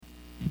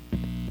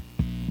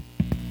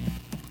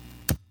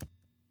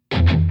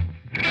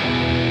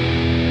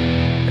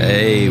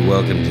Hey,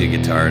 welcome to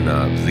Guitar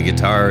Knobs, the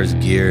guitars,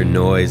 gear,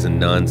 noise, and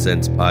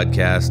nonsense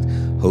podcast,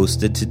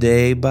 hosted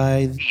today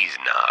by these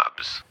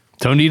knobs.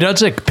 Tony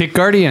Dudzik, Pick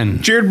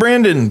Guardian. Jared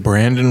Brandon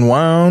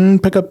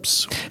Wound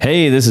Pickups.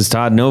 Hey, this is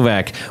Todd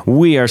Novak.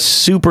 We are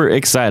super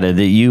excited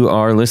that you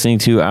are listening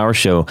to our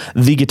show,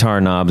 the Guitar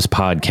Knobs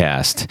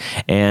Podcast.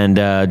 And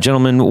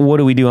gentlemen, what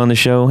do we do on the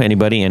show?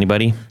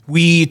 Anybody?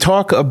 We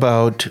talk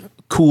about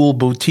cool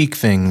boutique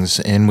things,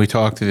 and we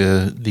talk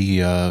to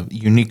the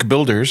unique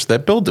builders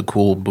that build the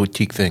cool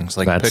boutique things,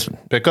 like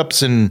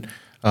pickups and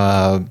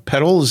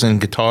pedals and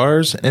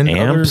guitars and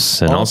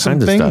amps and all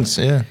kinds things. of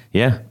stuff.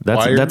 Yeah,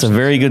 Wires. That's a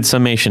very good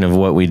summation of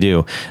what we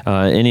do.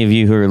 Any of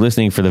you who are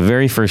listening for the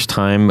very first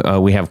time,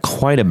 we have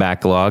quite a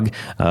backlog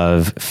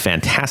of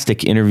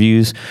fantastic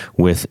interviews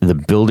with the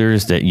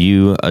builders that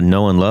you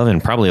know and love,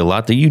 and probably a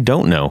lot that you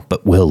don't know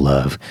but will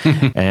love.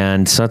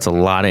 And so that's a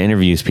lot of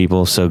interviews,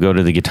 people. So go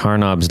to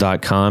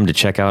theguitarknobs.com to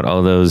check out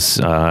all those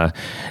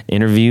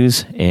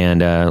interviews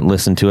and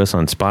listen to us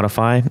on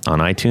Spotify, on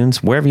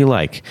iTunes, wherever you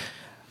like.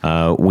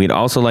 We'd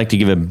also like to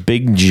give a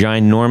big,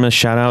 ginormous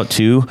shout out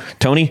to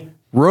Tony.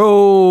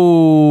 Road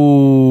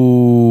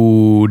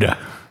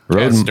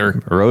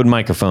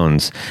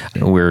microphones.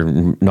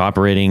 We're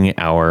operating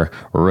our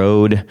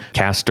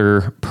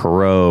Rodecaster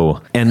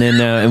Pro. And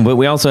then but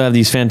we also have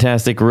these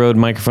fantastic Rode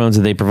microphones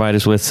that they provide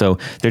us with. So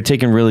they're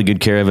taking really good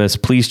care of us.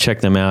 Please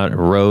check them out.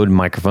 Rode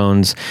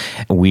microphones.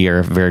 We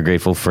are very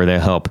grateful for their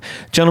help.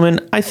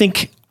 Gentlemen,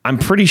 I'm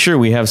pretty sure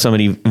we have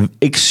somebody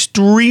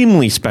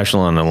extremely special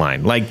on the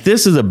line. Like,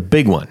 this is a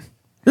big one.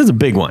 All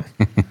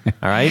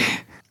right?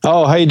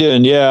 Oh, how you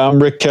doing? Yeah,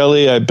 I'm Rick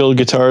Kelly. I build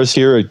guitars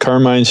here at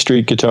Carmine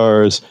Street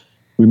Guitars.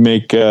 We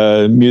make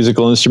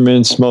musical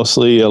instruments,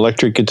 mostly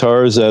electric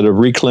guitars out of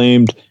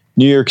reclaimed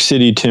New York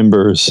City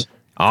timbers.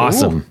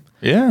 Awesome. Cool.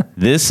 Yeah.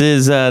 This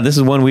is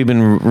one we've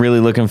been really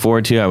looking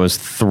forward to. I was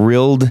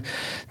thrilled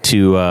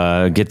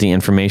to get the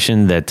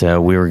information that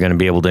we were going to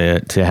be able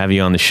to have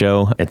you on the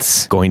show.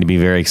 It's going to be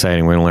very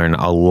exciting. We're going to learn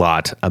a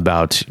lot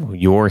about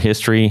your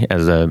history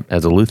as a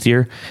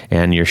luthier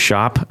and your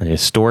shop, a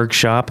historic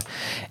shop,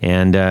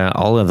 and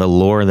all of the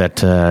lore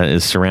that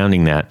is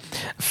surrounding that.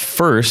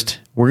 First,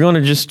 we're going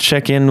to just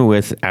check in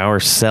with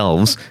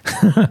ourselves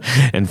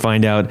and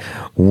find out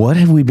what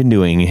have we been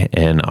doing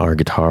in our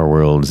guitar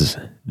worlds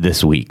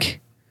this week.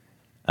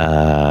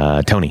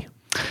 Tony.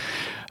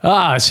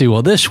 See,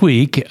 well, this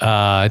week,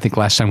 I think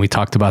last time we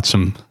talked about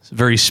some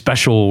very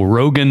special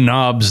Rogan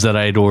knobs that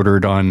I'd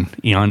ordered on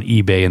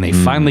eBay, and they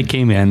finally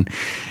came in,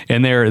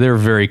 and they're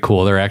very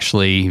cool. They're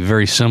actually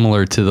very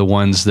similar to the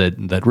ones that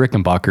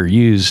Rickenbacker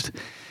used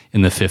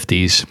in the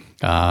 50s.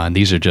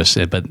 These are just,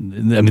 but I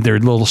mean, they're a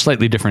little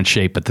slightly different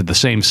shape, but they're the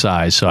same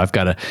size. So I've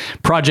got a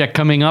project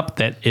coming up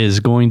that is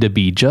going to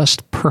be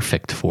just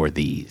perfect for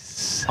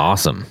these.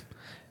 Awesome.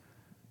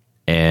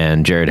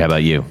 And Jared, how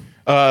about you?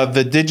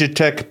 The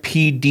Digitech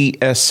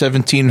PDS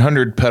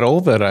 1700 pedal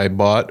that I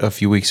bought a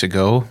few weeks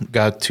ago.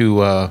 Got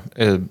to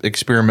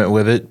experiment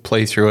with it,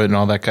 play through it, and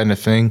all that kind of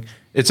thing.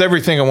 It's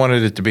everything I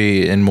wanted it to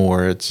be and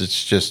more. It's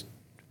just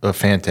a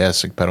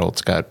fantastic pedal.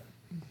 It's got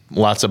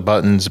lots of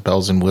buttons,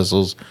 bells and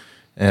whistles,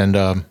 and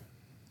I'm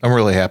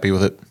really happy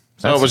with it.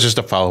 So it was just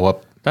a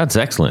follow-up. That's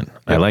excellent.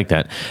 Yep. I like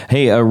that.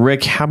 Hey,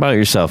 Rick, how about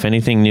yourself?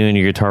 Anything new in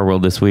your guitar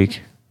world this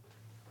week?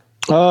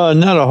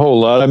 Not a whole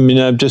lot. I mean,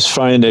 I just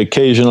find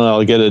occasionally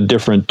I'll get a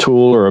different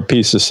tool or a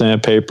piece of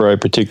sandpaper I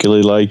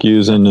particularly like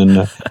using,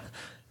 and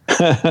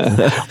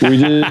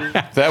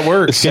that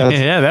works.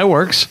 Yeah, that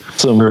works.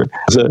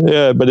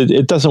 But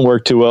it doesn't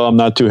work too well. I'm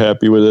not too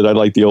happy with it. I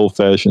like the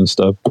old-fashioned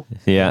stuff.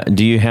 Yeah.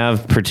 Do you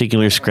have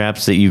particular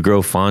scraps that you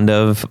grow fond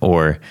of,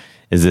 or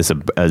is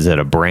it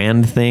a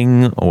brand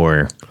thing,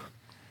 or?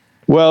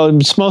 Well,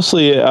 it's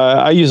mostly,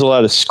 I use a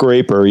lot of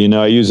scraper.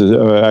 I use an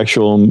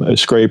actual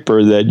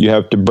scraper that you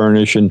have to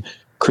burnish and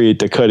create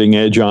the cutting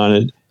edge on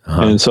it.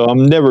 Uh-huh. And so I've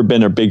never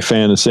been a big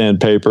fan of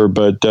sandpaper,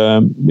 but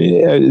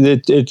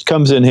it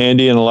comes in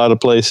handy in a lot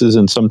of places,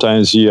 and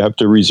sometimes you have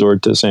to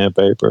resort to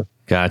sandpaper.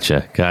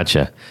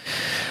 Gotcha.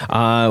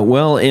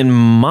 Well, in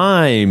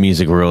my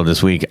music world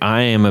this week,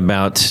 I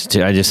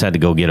just had to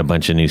go get a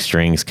bunch of new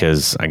strings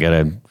because I got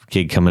a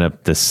gig coming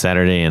up this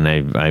Saturday, and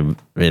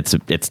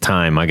it's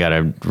time. I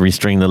gotta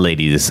restring the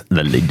ladies.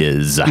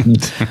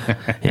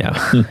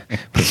 Yeah,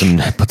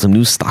 put some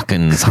new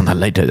stockings on the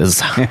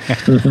ladies.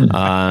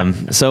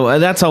 So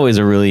that's always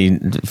a really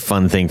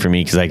fun thing for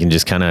me because I can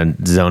just kind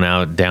of zone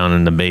out down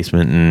in the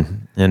basement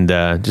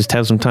and just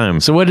have some time.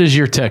 So what is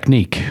your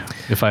technique,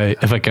 if I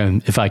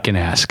can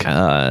ask?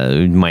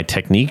 My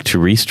technique to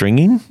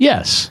restringing?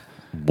 Yes.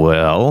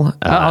 Well,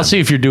 I'll see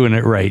if you're doing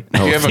it right.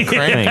 Do you have a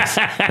crank?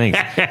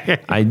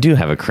 Thanks. I do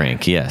have a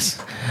crank.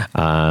 Yes.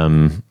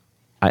 What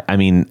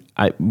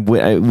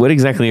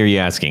exactly are you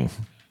asking?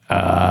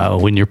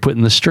 When you're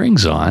putting the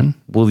strings on.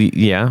 Well,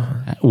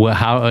 yeah.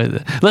 Well,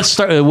 let's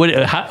start.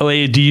 How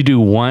do you do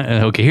one?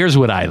 Okay, here's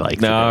what I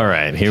like. All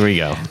right, here we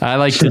go. I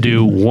like to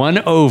do one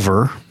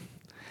over,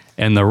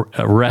 and the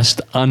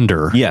rest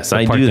under. Yes, the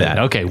I part do that.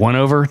 Okay, one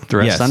over, the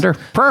rest Yes. under.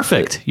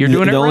 Perfect. You're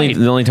doing it right.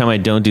 The only time I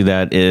don't do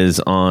that is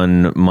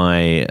on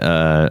my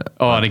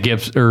on a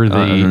Gibbs or the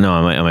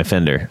on my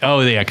Fender. oh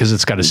yeah, because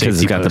it's got a Because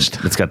safety post.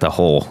 it's got the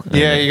hole.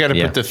 Yeah, you got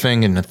to put the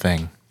thing in the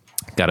thing.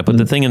 Got to put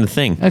the thing in the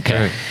thing.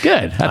 Okay,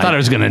 good. I thought I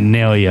was going to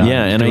nail you.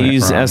 Yeah, and I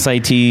use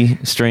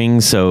SIT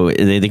strings, so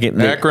they get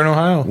Akron,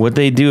 Ohio. What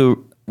they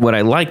do, one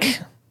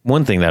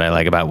thing that I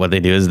like about what they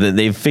do is that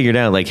they've figured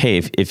out, like,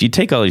 hey, if you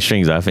take all these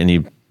strings off and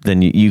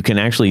you can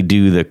actually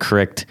do the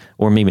correct,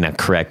 or maybe not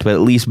correct, but at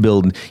least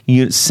build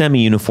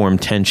semi-uniform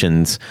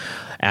tensions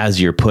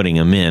as you're putting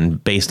them in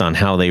based on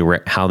how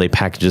they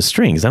package the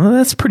strings. I mean,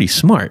 that's pretty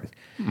smart.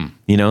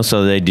 You know,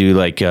 so they do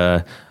like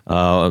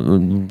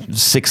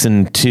 6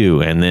 and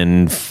 2, and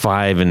then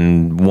 5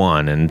 and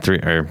 1 and 3,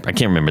 or I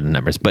can't remember the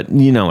numbers, but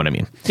you know what I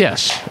mean.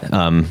 Yes.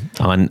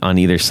 On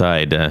either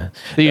side,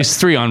 They use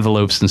 3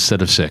 envelopes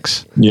instead of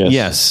 6.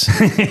 Yes.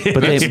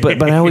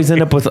 but I always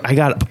end up with, I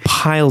got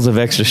piles of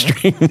extra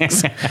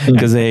strings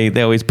because they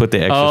always put the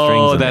extra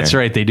strings. Oh, in that's there.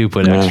 right. They do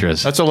put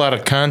extras. That's a lot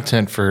of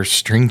content for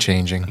string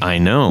changing. I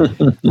know.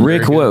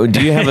 Rick, what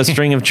do you have a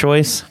string of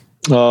choice?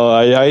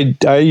 I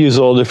use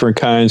all different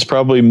kinds,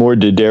 probably more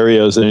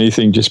D'Addarios than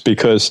anything, just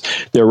because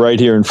they're right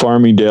here in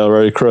Farmingdale,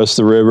 right across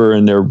the river,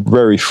 and they're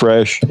very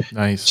fresh.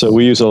 Nice. So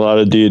we use a lot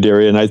of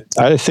D'Addario, and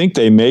I think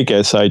they make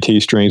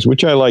SIT strings,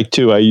 which I like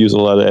too. I use a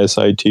lot of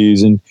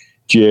SITs and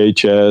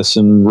GHS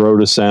and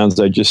Rhoda Sounds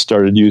I just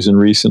started using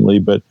recently,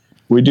 but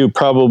we do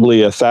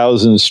probably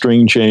 1,000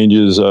 string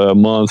changes a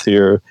month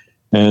here.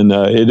 And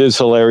it is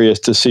hilarious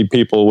to see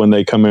people when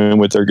they come in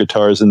with their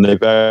guitars and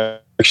they've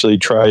actually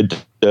tried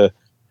to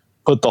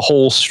put the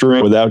whole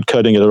string without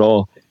cutting it at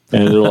all,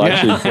 and it'll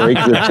actually break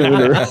the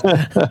tuner.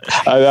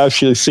 I've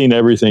actually seen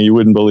everything. You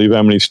wouldn't believe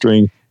how many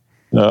string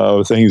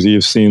things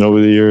you've seen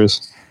over the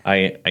years.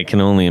 I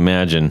can only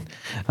imagine.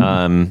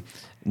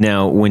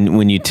 Now,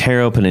 when you tear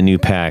open a new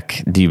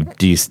pack, do you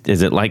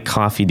is it like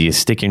coffee? Do you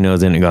stick your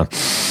nose in and go,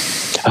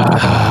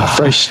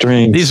 fresh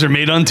strings? These are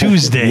made on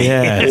Tuesday.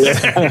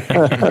 yes.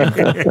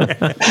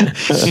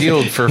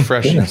 Sealed for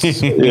freshness.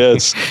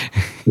 Yes.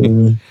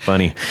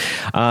 Funny.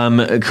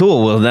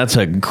 Cool. Well, that's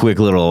a quick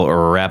little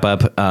wrap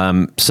up.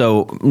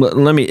 So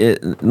let me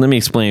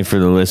explain for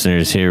the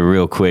listeners here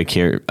real quick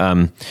here.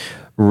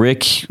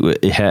 Rick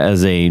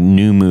has a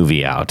new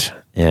movie out,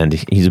 and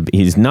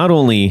he's not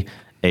only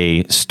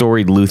a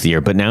storied luthier,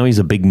 but now he's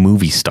a big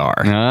movie star.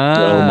 Oh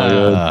my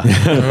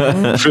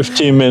God.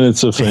 15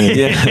 minutes of fame.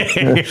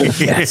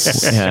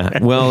 Yes. Yeah.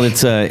 Well,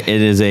 it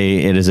is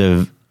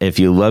a if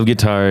you love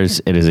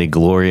guitars, it is a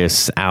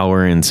glorious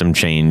hour and some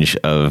change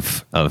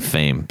of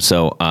fame.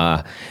 So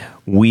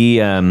we've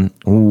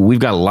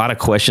got a lot of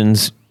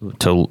questions.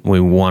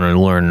 We want to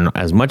learn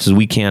as much as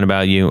we can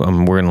about you.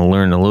 We're going to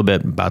learn a little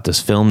bit about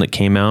this film that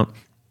came out.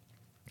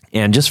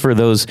 And just for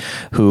those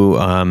who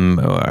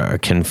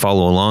can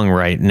follow along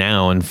right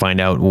now and find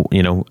out,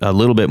 a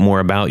little bit more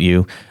about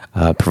you,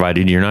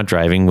 provided you're not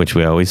driving, which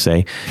we always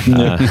say,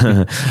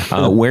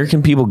 where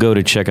can people go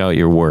to check out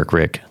your work,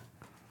 Rick?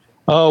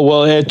 Oh,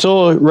 well, it's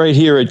all right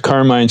here at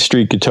Carmine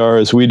Street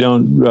Guitars. We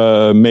don't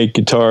make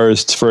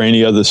guitars for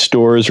any other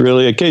stores,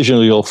 really.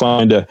 Occasionally you'll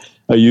find a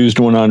used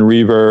one on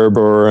Reverb,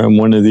 or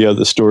one of the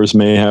other stores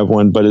may have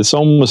one, but it's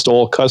almost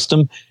all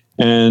custom.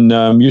 And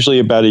usually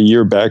about a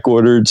year back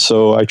ordered.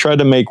 So I try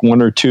to make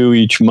 1 or 2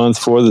 each month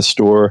for the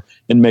store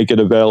and make it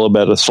available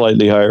at a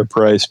slightly higher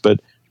price. But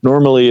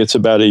normally it's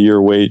about a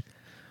year wait.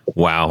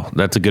 Wow,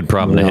 that's a good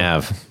problem to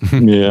have.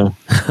 Yeah.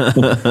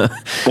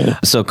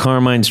 So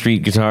Carmine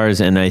Street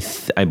Guitars, and I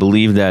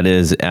believe that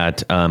is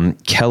at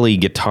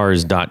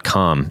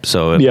kellyguitars.com.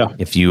 So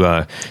if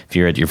you're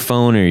at your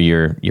phone or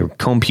your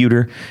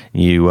computer,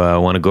 you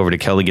want to go over to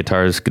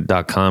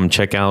kellyguitars.com,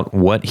 check out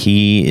what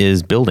he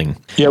is building.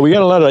 Yeah, we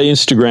got a lot of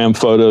Instagram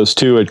photos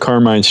too at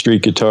Carmine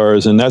Street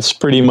Guitars, and that's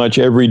pretty much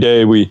every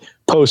day we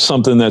post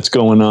something that's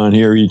going on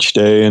here each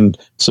day, and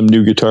some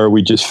new guitar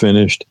we just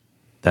finished.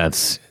 How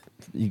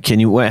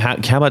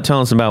about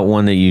telling us about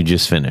one that you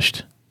just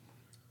finished?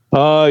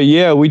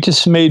 Yeah, we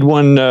just made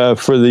one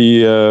for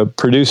the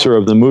producer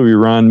of the movie,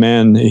 Ron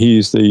Mann.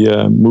 He's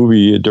the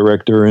movie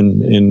director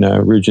and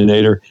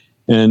originator.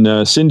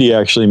 And Cindy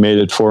actually made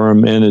it for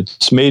him. And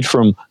it's made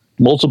from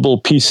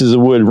multiple pieces of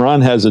wood.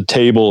 Ron has a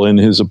table in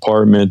his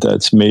apartment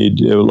that's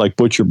made like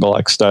butcher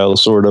block style,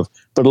 sort of,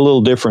 but a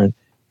little different.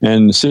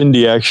 And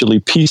Cindy actually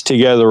pieced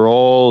together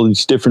all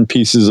these different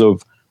pieces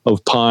of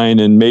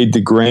pine and made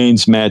the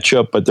grains match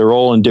up, but they're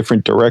all in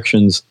different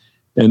directions.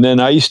 And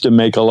then I used to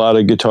make a lot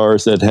of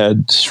guitars that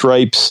had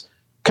stripes,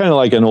 kind of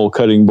like an old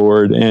cutting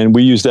board, and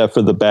we use that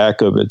for the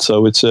back of it.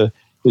 So it's a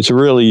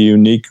really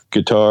unique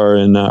guitar,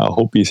 and I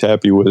hope he's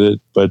happy with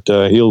it. But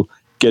he'll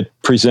get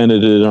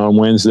presented it on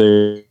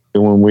Wednesday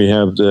when we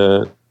have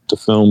the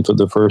film for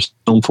the first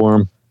film for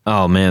him.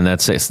 Oh man,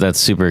 that's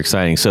super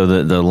exciting. So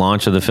the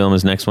launch of the film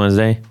is next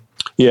Wednesday?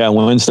 Yeah,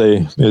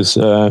 Wednesday is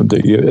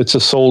it's a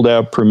sold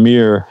out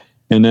premiere,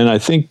 and then I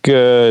think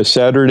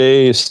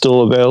Saturday is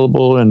still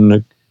available,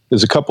 and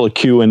there's a couple of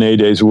Q&A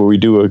days where we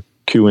do a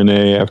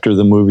Q&A after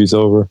the movie's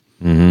over.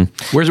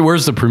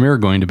 Where's the premiere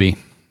going to be?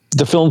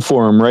 The Film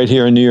Forum right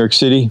here in New York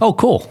City. Oh,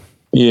 cool.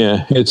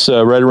 Yeah, it's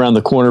right around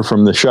the corner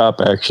from the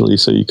shop, actually.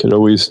 So you could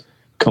always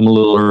come a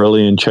little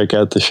early and check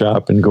out the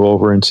shop and go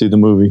over and see the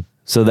movie.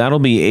 So that'll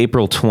be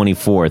April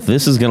 24th.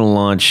 This is going to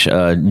launch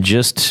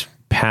just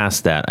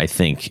past that, I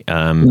think.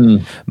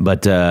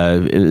 But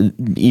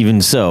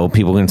even so,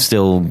 people can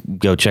still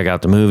go check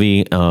out the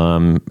movie.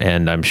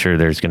 And I'm sure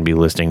there's going to be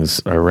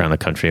listings around the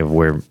country of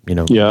where,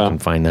 you can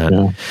find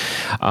that.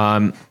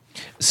 Yeah.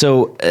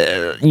 So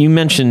you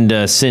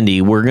mentioned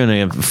Cindy. We're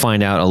going to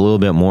find out a little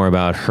bit more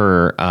about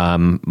her.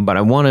 But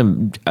I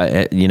want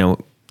to,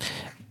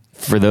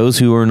 for those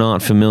who are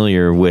not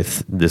familiar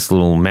with this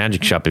little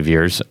magic shop of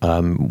yours,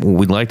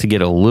 we'd like to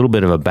get a little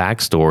bit of a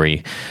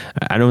backstory.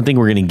 I don't think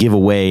we're going to give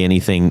away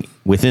anything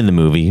within the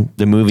movie.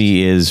 The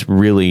movie is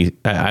really,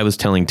 I was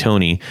telling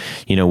Tony,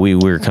 we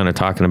were kind of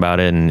talking about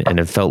it, and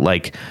it felt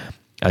like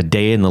a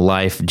day in the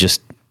life,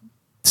 just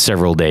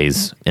several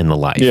days in the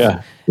life.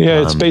 Yeah.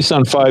 Yeah. It's based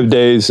on 5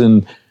 days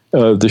and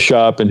the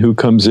shop and who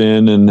comes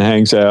in and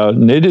hangs out.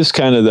 And it is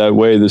kind of that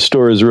way. The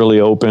store is really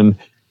open.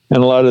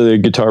 And a lot of the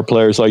guitar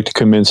players like to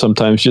come in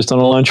sometimes just on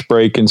a lunch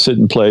break and sit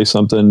and play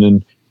something.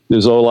 And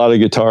there's a lot of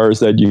guitars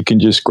that you can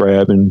just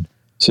grab and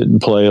sit and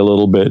play a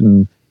little bit.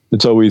 And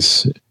it's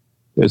always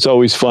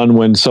fun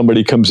when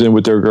somebody comes in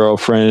with their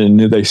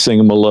girlfriend and they sing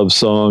them a love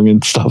song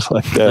and stuff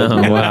like that.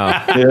 Oh,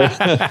 wow.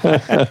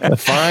 Yeah.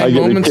 Fine I get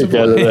a moments kick of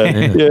out of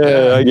that.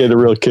 Yeah, I get a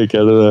real kick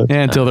out of that.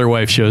 Yeah, until their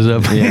wife shows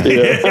up.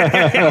 Whoops.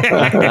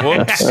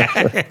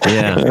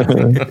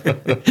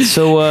 Yeah.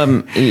 So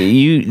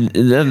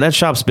that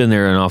shop's been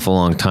there an awful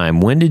long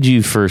time. When did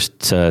you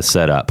first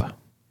set up?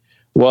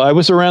 Well, I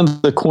was around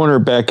the corner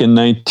back in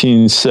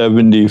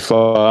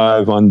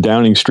 1975 on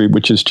Downing Street,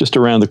 which is just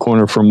around the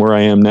corner from where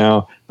I am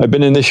now. I've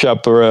been in this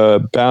shop for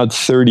about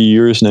 30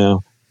 years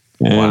now.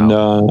 And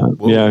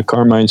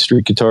Carmine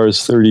Street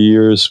Guitars, 30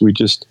 years.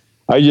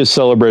 I just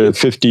celebrated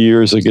 50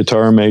 years of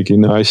guitar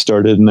making. I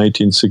started in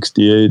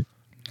 1968.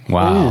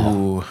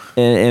 Wow.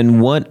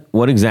 And what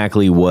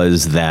exactly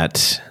was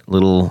that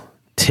little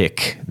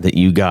tick that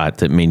you got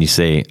that made you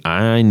say,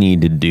 I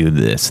need to do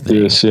this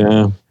thing? Yes,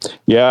 yeah.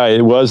 Yeah,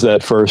 it was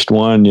that first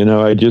one.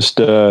 I just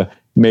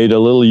made a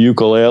little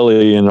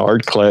ukulele in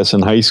art class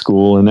in high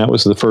school, and that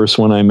was the first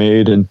one I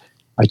made. And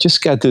I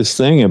just got this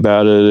thing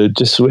about it.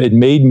 It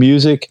made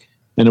music,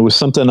 and it was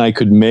something I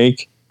could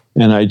make.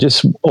 And I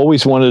just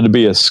always wanted to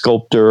be a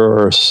sculptor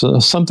or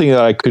something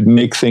that I could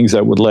make things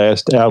that would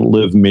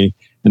outlive me,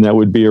 and that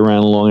would be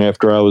around long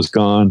after I was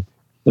gone.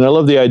 And I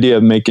love the idea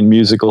of making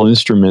musical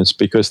instruments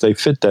because they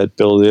fit that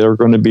bill. They're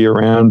going to be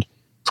around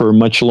for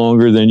much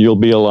longer than you'll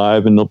be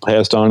alive, and they'll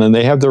pass on, and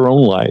they have their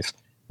own life.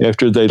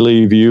 After they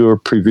leave you or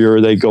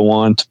Prevere, they go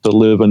on to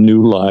live a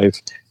new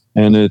life.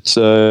 And it's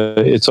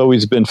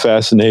always been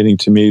fascinating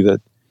to me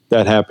that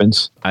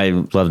happens. I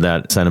love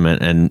that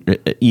sentiment, and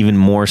even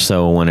more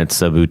so when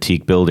it's a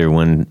boutique builder,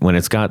 when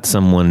it's got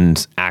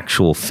someone's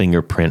actual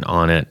fingerprint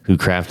on it, who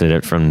crafted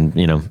it from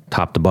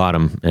top to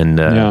bottom, and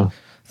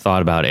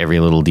thought about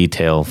every little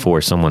detail for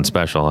someone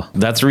special.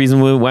 That's the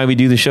reason why we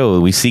do the show.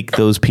 We seek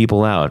those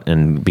people out,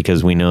 and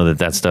because we know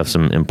that stuff's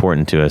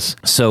important to us.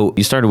 So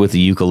you started with the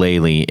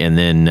ukulele, and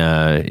then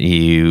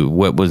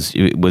was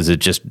it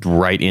just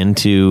right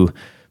into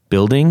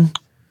building?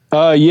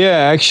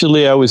 Yeah,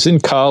 actually, I was in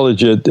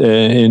college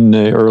in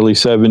the early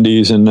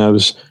 70s, and I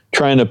was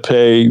trying to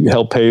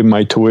help pay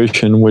my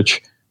tuition,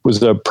 which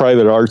was a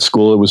private art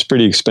school. It was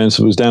pretty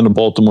expensive. It was down in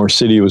Baltimore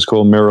City. It was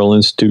called Merrill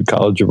Institute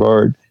College of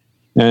Art.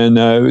 And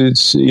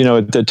it's,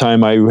 at that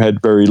time I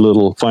had very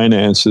little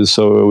finances,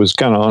 so it was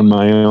kind of on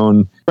my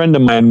own. A friend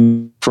of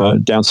mine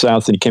from down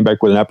south, and he came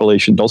back with an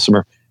Appalachian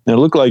dulcimer, and it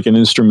looked like an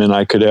instrument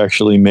I could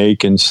actually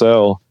make and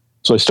sell.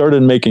 So I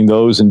started making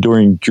those and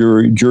during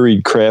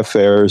juried craft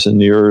fairs in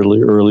the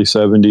early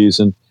 70s,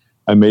 and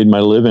I made my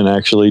living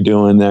actually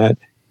doing that.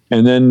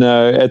 And then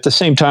at the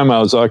same time,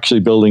 I was actually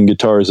building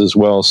guitars as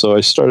well. So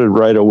I started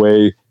right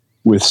away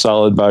with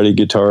solid body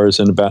guitars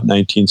in about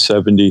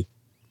 1970,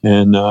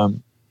 and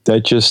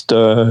that just,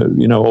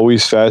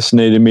 always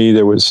fascinated me.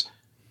 There was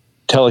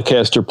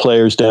Telecaster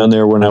players down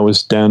there when I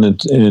was down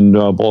in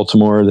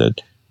Baltimore that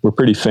were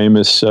pretty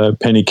famous.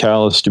 Penny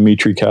Callis,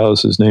 Dimitri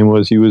Callis, his name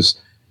was. He was,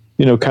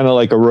 kind of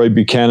like a Roy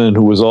Buchanan,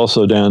 who was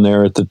also down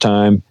there at the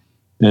time,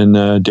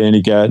 and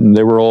Danny Gatton.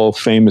 They were all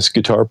famous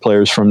guitar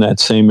players from that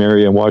same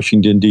area,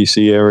 Washington,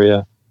 D.C.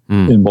 area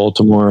in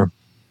Baltimore.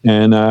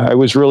 And I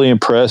was really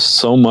impressed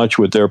so much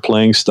with their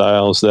playing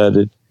styles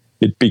that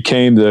it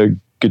became the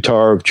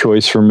guitar of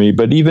choice for me.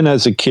 But even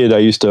as a kid, I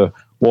used to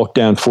walk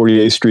down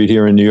 48th Street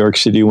here in New York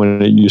City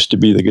when it used to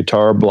be the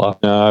guitar block.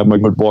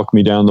 Would walk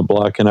me down the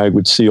block, and I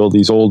would see all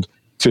these old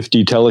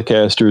 50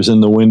 Telecasters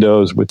in the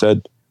windows with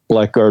that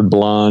Blackguard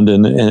blonde,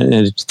 and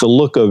it's the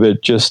look of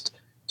it just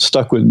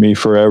stuck with me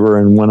forever.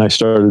 And when I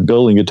started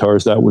building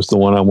guitars, that was the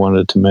one I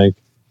wanted to make.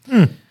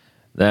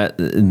 That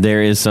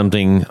there is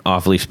something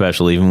awfully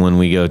special, even when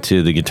we go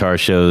to the guitar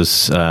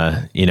shows.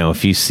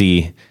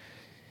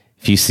 If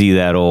if you see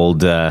that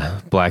old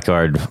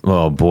Blackguard,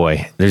 oh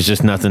boy, there's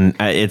just nothing.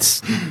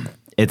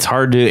 It's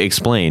hard to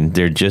explain.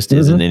 There just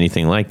isn't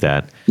anything like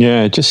that.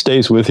 Yeah, it just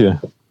stays with you.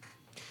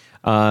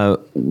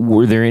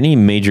 Were there any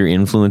major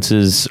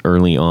influences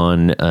early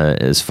on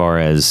as far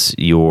as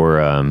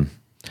your,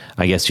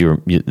 I guess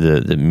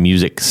the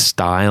music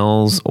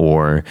styles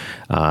or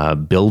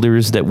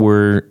builders that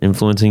were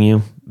influencing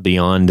you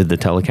beyond the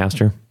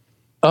Telecaster?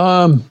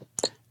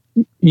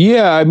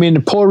 Yeah, I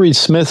mean, Paul Reed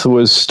Smith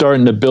was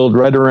starting to build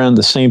right around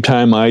the same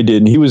time I did.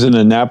 And he was in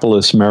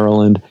Annapolis,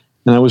 Maryland.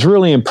 And I was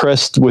really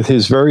impressed with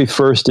his very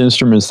first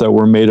instruments that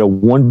were made of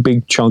one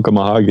big chunk of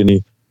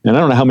mahogany. And I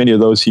don't know how many of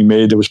those he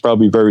made. There was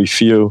probably very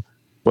few.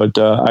 But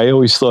I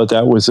always thought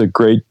that was a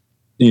great,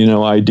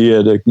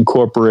 idea to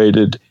incorporate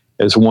it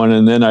as one.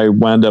 And then I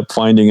wound up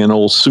finding an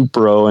old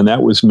Supro, and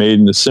that was made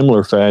in a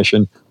similar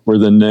fashion, where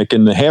the neck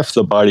and half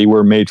the body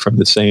were made from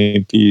the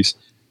same piece.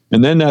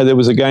 And then there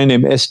was a guy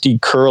named S.D.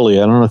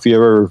 Curley. I don't know if you've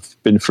ever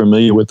been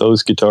familiar with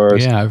those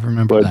guitars. Yeah, I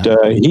remember but, that.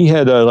 But he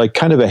had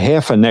kind of a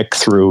half a neck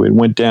through. It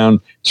went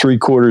down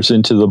 3/4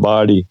 into the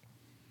body.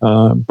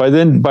 By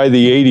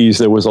the 80s,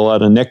 there was a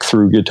lot of neck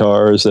through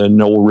guitars, and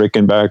old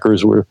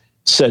Rickenbackers were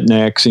set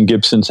necks, and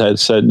Gibsons had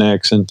set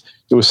necks. And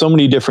there were so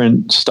many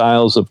different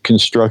styles of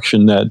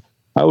construction that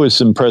I was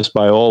impressed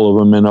by all of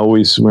them and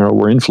always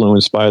were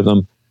influenced by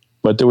them.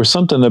 But there was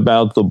something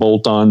about the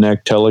bolt-on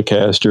neck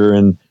Telecaster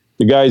and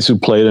the guys who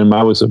played him.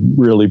 I was a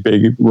really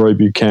big Roy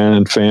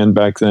Buchanan fan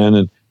back then.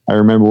 And I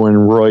remember when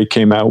Roy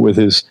came out with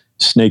his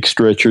Snake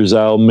Stretchers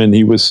album, and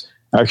he was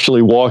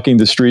actually walking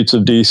the streets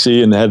of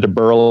DC and had a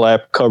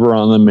burlap cover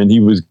on them, and he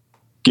was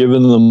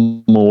giving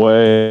them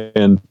away,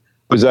 and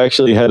was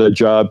actually had a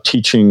job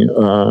teaching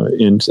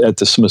at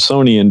the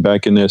Smithsonian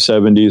back in the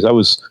 70s. I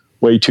was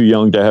way too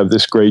young to have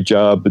this great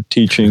job of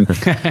teaching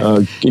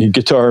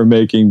guitar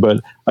making, but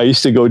I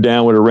used to go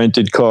down with a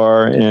rented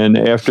car, and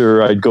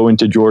after I'd go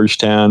into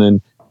Georgetown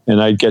and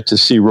I'd get to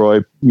see Roy,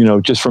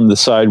 just from the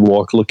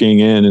sidewalk looking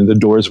in, and the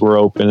doors were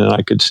open and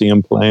I could see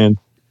him playing.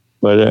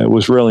 But it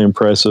was really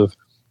impressive.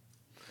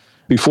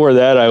 Before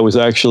that, I was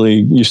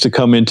actually used to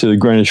come into the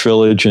Greenwich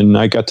Village, and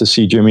I got to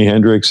see Jimi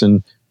Hendrix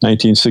in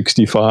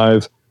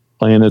 1965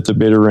 playing at the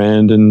bitter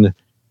end. And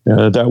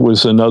that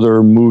was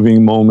another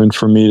moving moment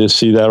for me to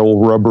see that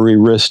old rubbery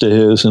wrist of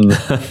his. And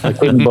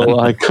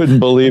I couldn't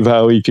believe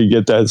how he could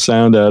get that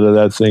sound out of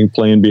that thing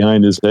playing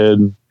behind his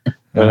head.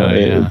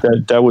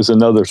 That was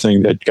another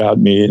thing that got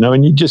me,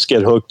 and you just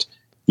get hooked.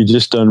 You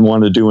just don't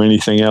want to do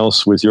anything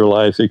else with your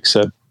life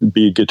except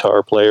be a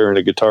guitar player and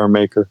a guitar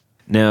maker.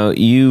 Now,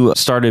 you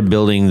started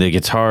building the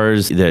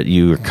guitars that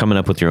you were coming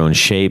up with your own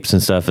shapes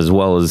and stuff, as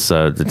well as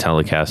the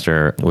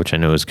Telecaster, which I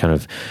know is kind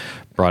of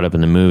brought up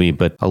in the movie.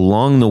 But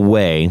along the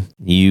way,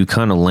 you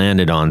kind of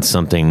landed on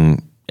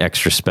something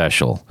extra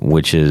special,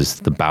 which is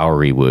the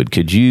Bowery wood.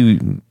 Could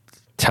you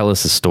tell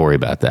us a story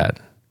about that?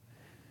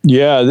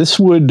 Yeah, this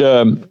wood,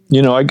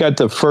 I got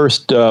the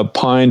first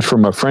pine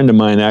from a friend of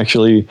mine,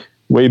 actually,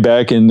 way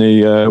back in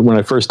the when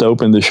I first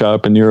opened the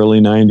shop in the early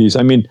 90s.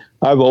 I mean,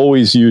 I've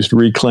always used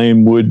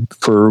reclaimed wood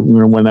for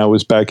when I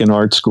was back in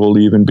art school,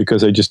 even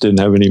because I just didn't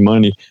have any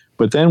money.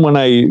 But then when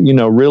I,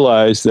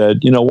 realized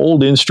that,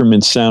 old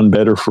instruments sound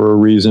better for a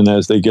reason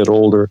as they get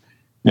older.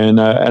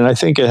 And I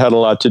think it had a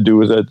lot to do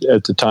with it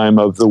at the time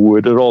of the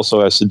wood. It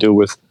also has to do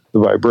with the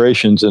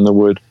vibrations in the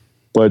wood.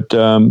 But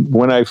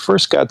when I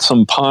first got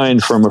some pine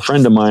from a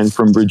friend of mine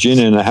from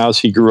Virginia in a house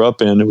he grew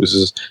up in, it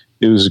was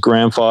his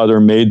grandfather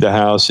made the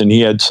house, and he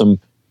had some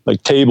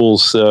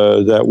tables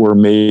that were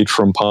made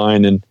from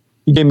pine, and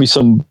he gave me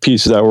some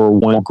pieces that were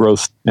one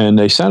growth, and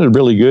they sounded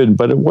really good.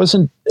 But it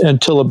wasn't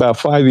until about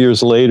 5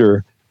 years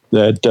later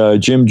that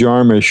Jim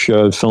Jarmusch,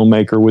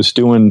 filmmaker, was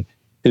doing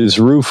his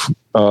roof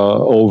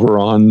over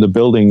on the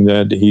building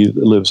that he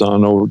lives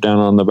on over down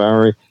on the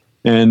Bowery,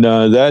 and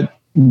that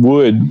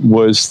wood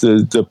was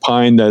the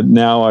pine that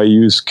now I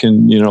use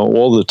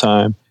all the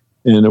time.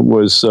 And it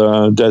was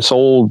this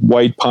old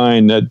white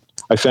pine that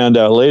I found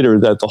out later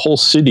that the whole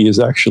city is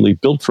actually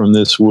built from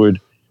this wood,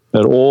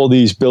 that all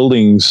these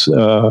buildings,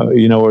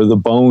 are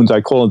the bones. I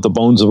call it the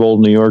bones of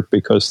old New York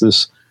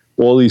because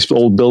all these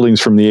old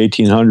buildings from the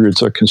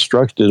 1800s are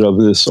constructed of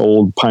this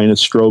old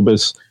Pinus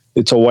strobus.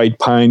 It's a white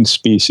pine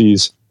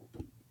species.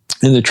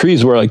 And the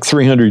trees were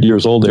 300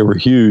 years old. They were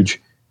huge.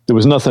 There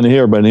was nothing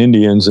here but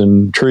Indians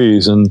and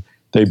trees, and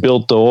they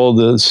built all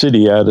the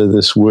city out of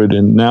this wood,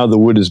 and now the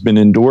wood has been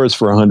indoors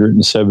for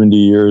 170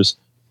 years.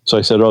 So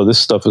I said, this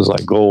stuff is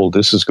like gold.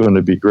 This is going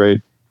to be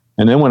great.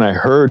 And then when I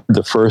heard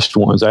the first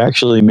ones, I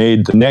actually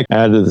made the neck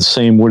out of the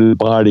same wooded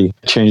body.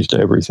 It changed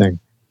everything.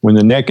 When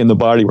the neck and the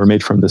body were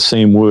made from the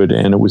same wood,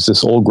 and it was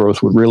this old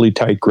growth with really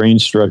tight grain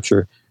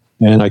structure,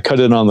 and I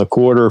cut it on the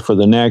quarter for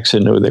the necks,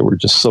 and they were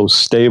just so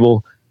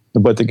stable.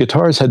 But the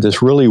guitars had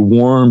this really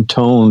warm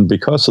tone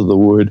because of the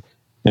wood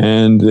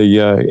and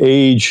the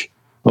age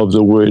of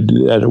the wood,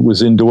 that it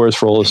was indoors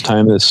for all this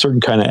time. A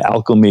certain kind of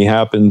alchemy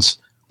happens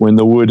when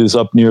the wood is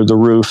up near the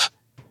roof,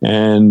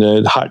 and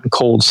hot and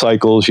cold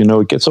cycles,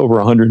 it gets over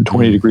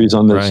 120 degrees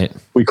on this. Right.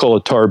 We call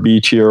it Tar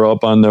Beach here.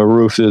 Up on the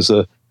roof is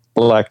a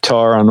black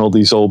tar on all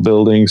these old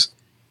buildings,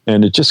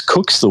 and it just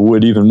cooks the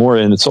wood even more.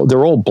 And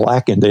they're all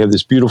blackened. They have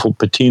this beautiful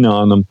patina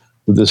on them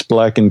with this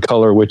blackened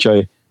color, which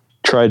I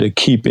try to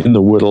keep in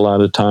the wood a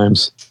lot of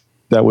times.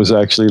 That was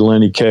actually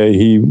Lenny Kaye.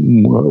 He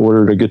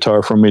ordered a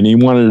guitar from me, and he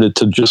wanted it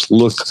to just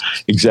look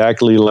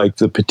exactly like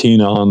the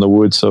patina on the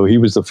wood. So he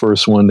was the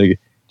first one to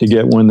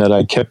get one that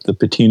I kept the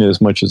patina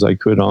as much as I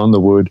could on the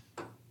wood.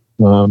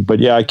 But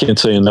yeah, I can't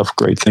say enough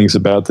great things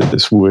about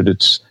this wood.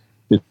 It's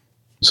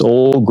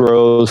old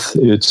growth.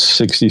 It's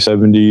 60,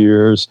 70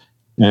 years,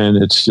 and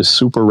it's just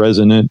super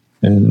resonant.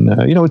 And,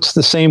 it's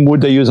the same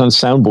wood they use on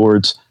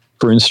soundboards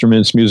for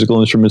instruments,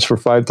 musical instruments, for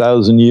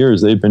 5,000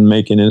 years. They've been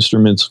making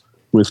instruments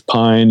with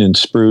pine and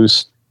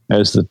spruce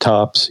as the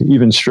tops.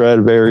 Even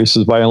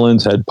Stradivarius's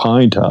violins had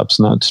pine tops,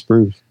 not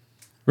spruce.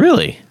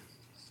 Really?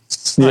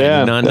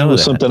 Yeah, that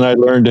was something I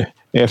learned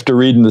after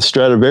reading the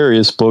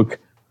Stradivarius book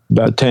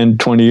about 10,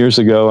 20 years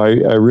ago.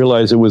 I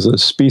realized it was a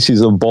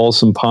species of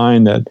balsam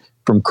pine that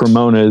from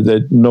Cremona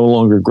that no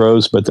longer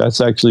grows, but that's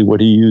actually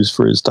what he used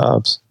for his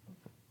tops.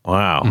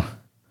 Wow.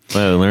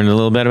 Well, we learned a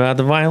little bit about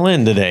the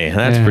violin today.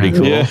 That's pretty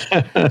cool.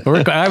 Yeah.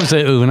 When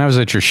I was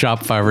at your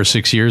shop 5 or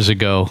 6 years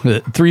ago,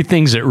 3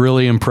 things that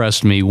really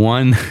impressed me.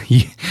 One,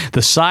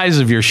 the size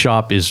of your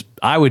shop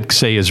I would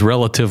say is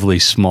relatively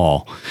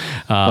small.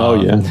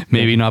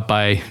 Maybe not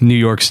by New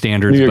York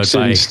standards,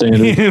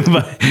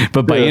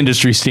 but by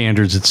industry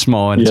standards, it's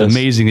small. And it's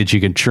amazing that you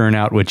can churn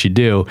out what you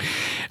do.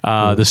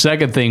 The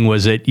second thing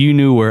was that you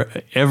knew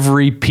where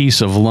every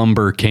piece of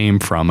lumber came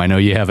from. I know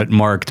you have it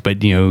marked,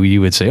 but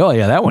you would say, oh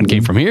yeah, that one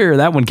came from here.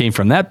 That one came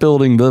from that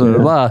building, blah, blah,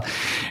 blah.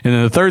 And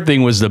then the third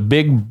thing was the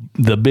big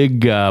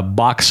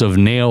box of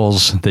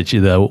nails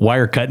the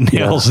wire cut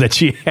nails that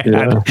you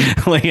had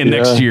laying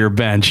next to your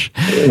bench.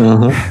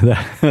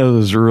 That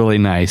was really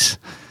nice.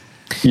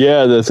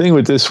 Yeah, the thing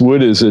with this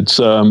wood is it's,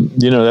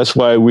 that's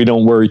why we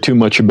don't worry too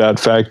much about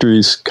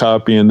factories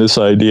copying this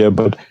idea.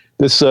 But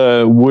this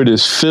wood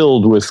is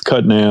filled with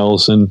cut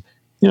nails, and,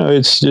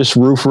 it's just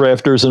roof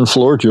rafters and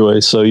floor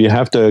joists. So you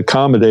have to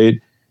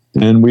accommodate.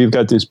 And we've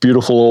got this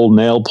beautiful old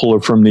nail puller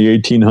from the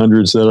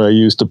 1800s that I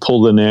use to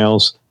pull the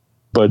nails.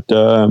 But,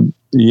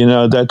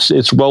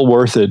 it's well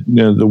worth it.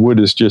 The wood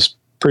is just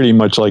pretty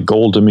much like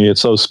gold to me.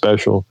 It's so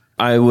special.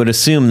 I would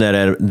assume that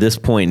at this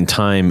point in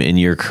time in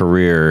your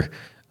career,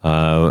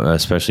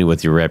 especially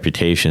with your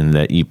reputation,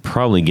 that you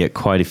probably get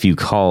quite a few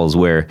calls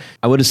where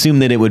I would assume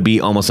that it would be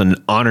almost an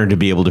honor to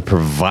be able to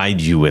provide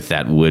you with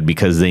that wood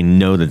because they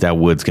know that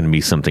wood's going to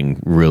be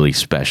something really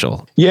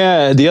special.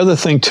 Yeah. The other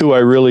thing, too, I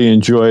really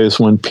enjoy is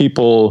when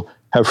people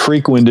have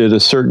frequented a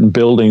certain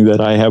building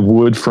that I have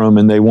wood from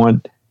and they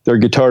want their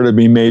guitar to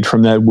be made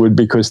from that wood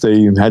because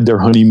they had their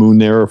honeymoon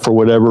there or for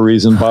whatever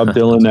reason. Bob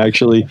Dylan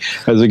actually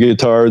has a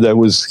guitar that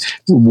was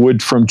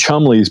wood from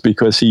Chumley's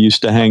because he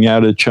used to hang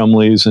out at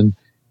Chumley's, and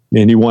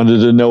he wanted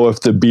to know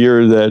if the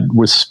beer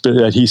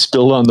that he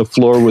spilled on the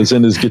floor was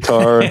in his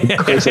guitar. Of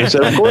course, I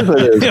said, of course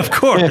it is. Of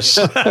course.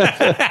 Of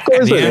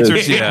course The it answer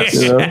is. is yes.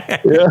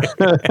 Yeah.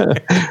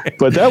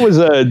 But that was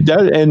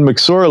that, and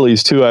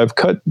McSorley's too. I've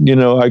cut,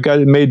 I got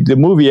it made. The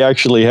movie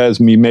actually has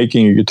me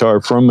making a guitar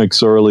from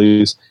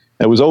McSorley's.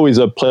 It was always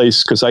a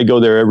place because I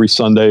go there every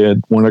Sunday at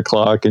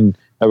 1:00 and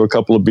have a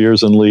couple of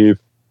beers and leave.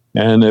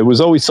 And it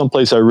was always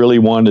someplace I really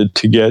wanted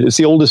to get. It's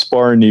the oldest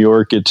bar in New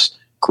York. It's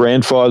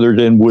grandfathered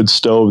in wood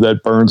stove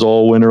that burns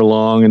all winter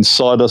long, and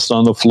sawdust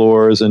on the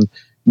floors, and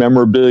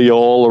memorabilia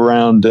all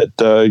around it.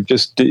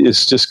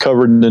 It's just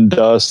covered in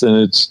dust, and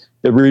it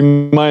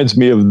reminds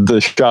me of the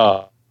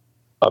shop.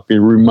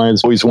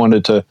 Always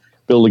wanted to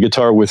build a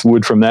guitar with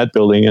wood from that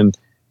building, and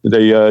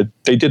they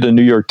did a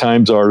New York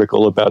Times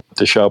article about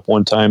the shop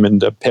one time,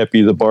 and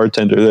Pepe, the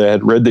bartender, that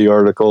had read the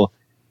article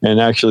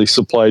and actually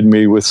supplied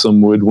me with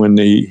some wood when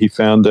he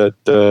found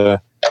that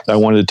I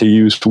wanted to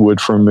use wood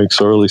from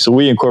McSorley. So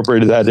we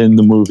incorporated that in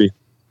the movie.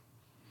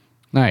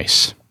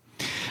 Nice.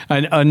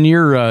 And on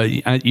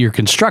your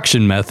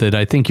construction method,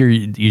 I think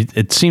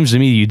it seems to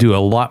me you do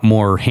a lot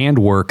more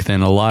handwork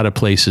than a lot of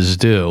places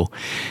do.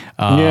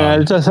 Yeah,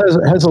 it just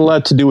has a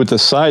lot to do with the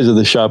size of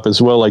the shop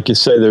as well. Like you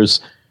say,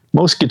 there's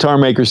most guitar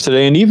makers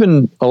today, and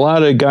even a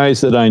lot of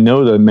guys that I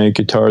know that make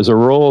guitars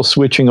are all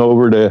switching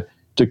over to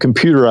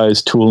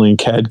computerized tooling,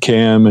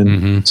 CAD/CAM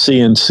and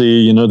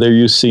CNC. They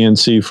use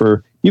CNC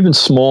for even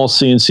small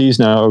CNCs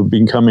now are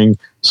becoming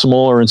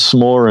smaller and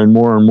smaller and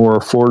more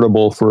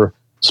affordable for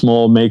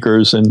small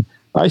makers. And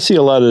I see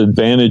a lot of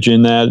advantage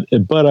in that,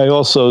 but I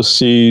also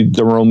see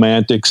the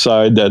romantic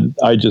side that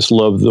I just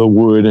love the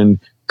wood and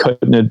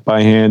cutting it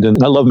by hand.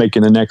 And I love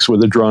making the necks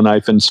with a draw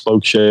knife and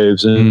spoke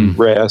shaves and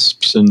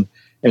rasps. And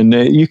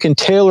you can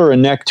tailor a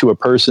neck to a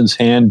person's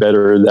hand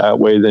better that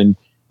way than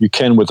you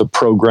can with a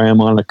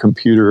program on a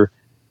computer.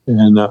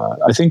 And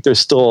I think there's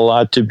still a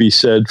lot to be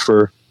said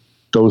for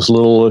those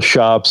little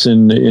shops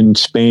in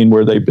Spain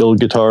where they build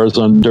guitars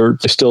on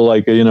dirt. They're still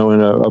like, in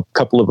a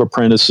couple of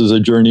apprentices, a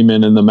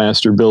journeyman and the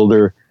master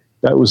builder.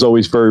 That was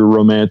always very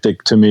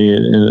romantic to me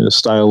in a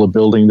style of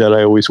building that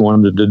I always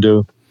wanted to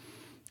do.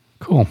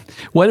 Cool.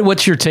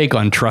 What's your take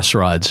on truss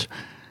rods?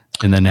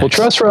 in the necks? Well,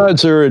 truss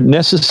rods are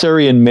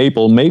necessary in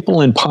maple.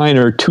 Maple and pine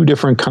are two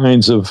different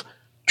kinds of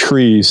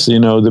trees. You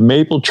know, the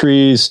maple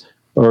trees,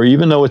 or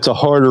even though it's a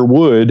harder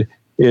wood,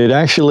 it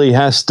actually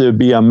has to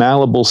be a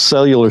malleable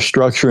cellular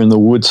structure in the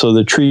wood so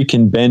the tree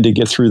can bend to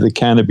get through the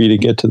canopy to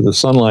get to the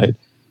sunlight.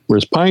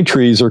 Whereas pine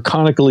trees are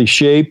conically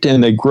shaped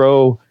and they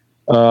grow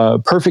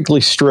perfectly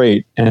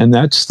straight, and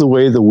that's the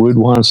way the wood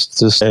wants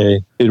to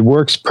stay. It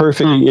works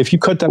perfectly. If you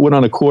cut that wood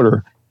on a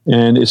quarter,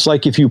 and it's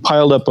like if you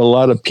piled up a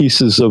lot of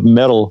pieces of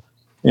metal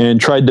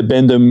and tried to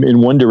bend them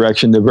in one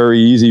direction, they're very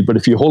easy, but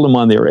if you hold them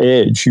on their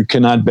edge, you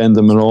cannot bend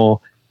them at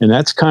all. And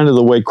that's kind of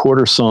the way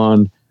quarter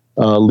sawn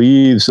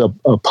leaves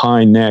a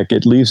pine neck.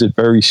 It leaves it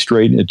very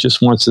straight, and it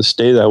just wants to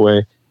stay that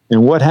way.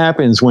 And what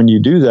happens when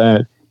you do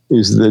that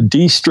is the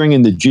D string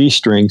and the G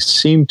string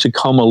seem to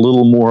come a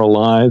little more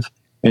alive,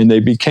 and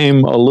they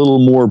became a little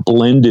more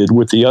blended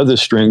with the other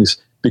strings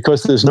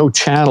because there's no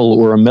channel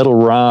or a metal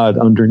rod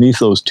underneath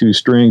those two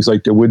strings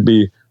like there would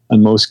be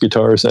on most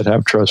guitars that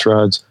have truss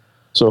rods.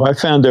 So I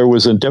found there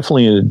was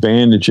definitely an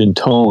advantage in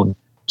tone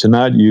to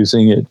not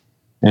using it.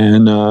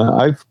 And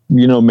I've,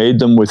 made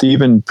them with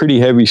even pretty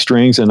heavy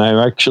strings, and I've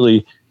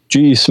actually,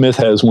 G.E. Smith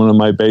has one of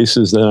my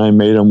basses that I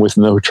made them with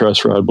no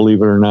truss rod,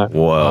 believe it or not.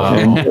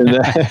 Whoa.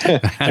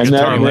 That's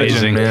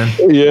amazing, man.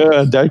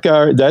 Yeah,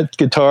 that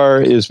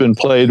guitar has been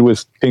played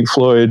with Pink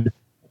Floyd,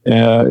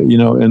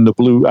 in the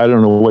blue, I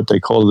don't know what they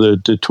call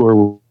the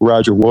tour,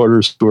 Roger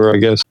Waters tour, I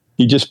guess.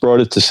 He just brought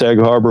it to Sag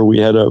Harbor. We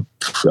had a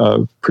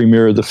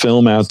premiere of the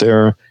film out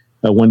there,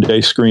 a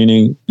one-day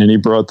screening, and he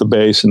brought the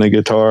bass and the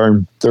guitar.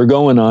 And they're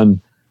going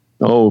on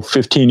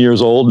 15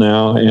 years old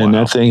now, and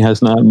that thing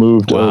has not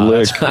moved a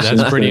lick.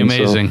 That's pretty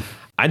amazing. So.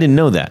 I didn't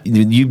know that.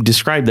 You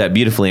described that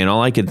beautifully, and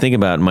all I could think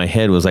about in my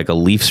head was like a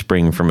leaf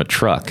spring from a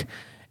truck,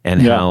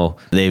 and how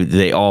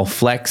they all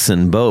flex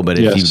and bow. But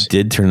if you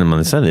did turn them on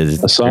the side,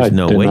 there's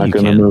no way you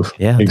can move.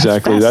 Yeah,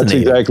 exactly. That's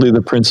exactly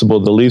the principle.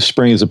 The leaf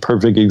spring is a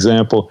perfect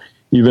example.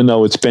 Even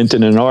though it's bent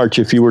in an arch,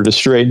 if you were to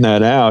straighten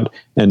that out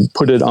and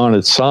put it on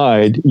its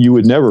side, you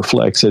would never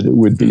flex it. It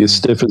would be as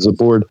stiff as a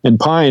board. And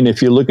pine,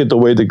 if you look at the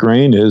way the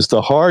grain is,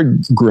 the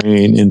hard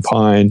grain in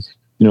pine,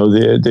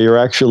 they are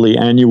actually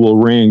annual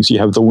rings. You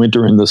have the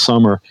winter and the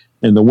summer.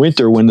 And the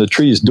winter, when the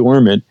tree is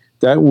dormant,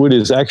 that wood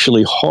is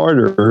actually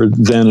harder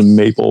than a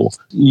maple.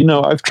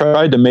 I've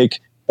tried to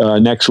make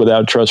necks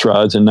without truss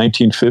rods in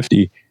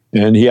 1950,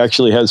 and he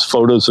actually has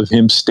photos of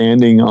him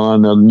standing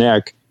on a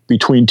neck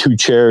between two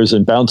chairs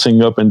and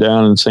bouncing up and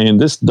down and saying,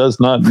 this does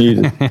not need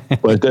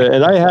it. But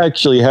and I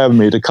actually have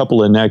made a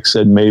couple of necks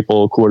at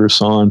maple, quarter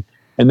sawn,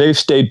 and they've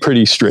stayed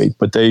pretty straight,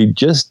 but they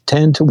just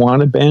tend to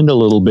want to bend a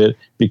little bit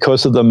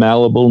because of the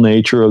malleable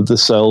nature of the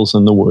cells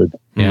in the wood.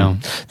 Yeah,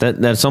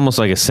 that's almost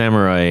like a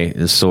samurai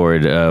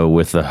sword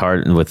with the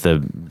hard and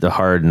the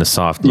hard and the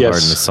soft, the hard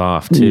and the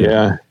soft too.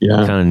 Yeah,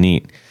 kind of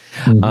neat.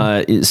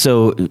 Mm-hmm.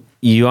 So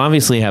you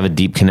obviously have a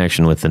deep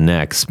connection with the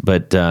necks,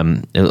 but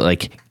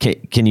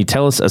can you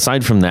tell us,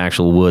 aside from the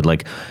actual wood,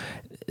 like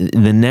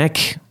the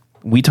neck?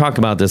 We talk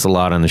about this a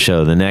lot on the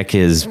show. The neck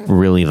is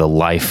really the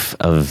life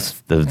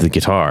of the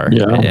guitar.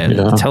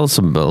 Tell us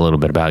a little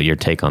bit about your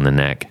take on the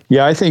neck.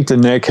 Yeah, I think the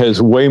neck has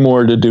way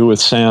more to do with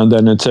sound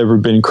than it's ever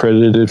been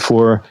credited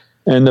for.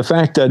 And the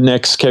fact that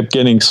necks kept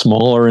getting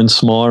smaller and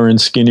smaller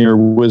and skinnier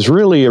was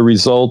really a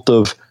result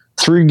of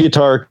three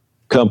guitar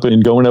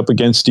companies going up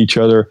against each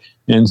other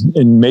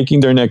and making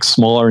their necks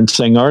smaller and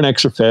saying, our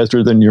necks are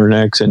faster than your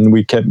necks. And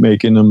we kept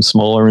making them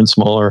smaller and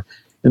smaller.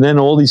 And then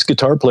all these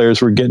guitar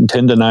players were getting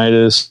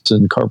tendonitis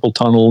and carpal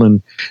tunnel,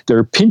 and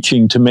they're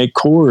pinching to make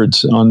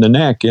chords on the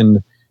neck.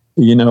 And,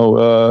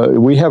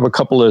 we have a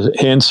couple of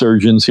hand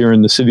surgeons here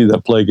in the city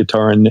that play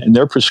guitar, and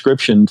their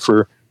prescription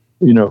for,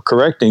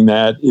 correcting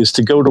that is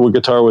to go to a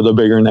guitar with a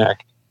bigger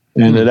neck.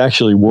 And it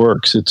actually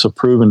works. It's a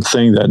proven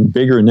thing that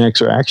bigger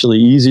necks are actually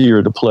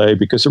easier to play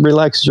because it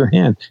relaxes your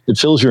hand. It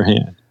fills your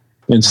hand.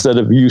 Instead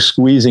of you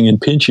squeezing and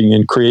pinching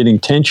and creating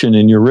tension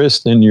in your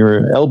wrist and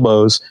your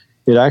elbows,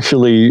 it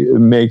actually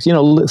makes,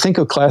 think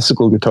of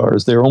classical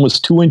guitars. They're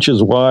almost 2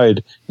 inches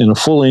wide and a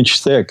full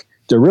inch thick.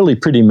 They're really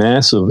pretty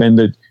massive. And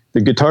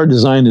the guitar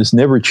design has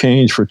never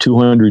changed for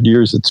 200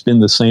 years. It's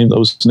been the same.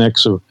 Those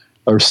necks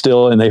are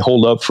still, and they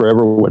hold up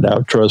forever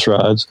without truss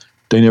rods.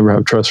 They never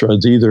have truss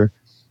rods either.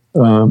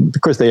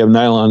 Because they have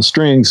nylon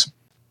strings.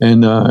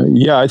 And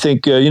I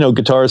think,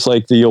 guitars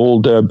like the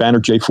old Banner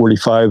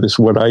J45 is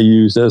what I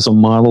used as a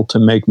model to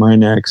make my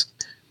necks.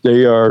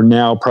 They are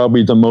now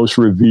probably the most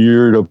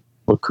revered of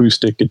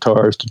acoustic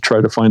guitars. To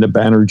try to find a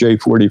Banner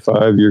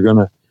J45, you're going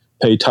to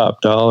pay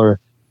top dollar.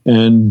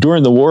 And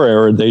during the war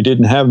era, they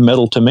didn't have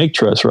metal to make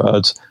truss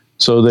rods.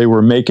 So they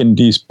were making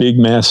these big,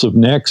 massive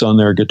necks on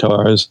their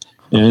guitars.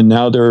 And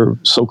now they're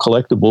so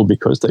collectible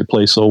because they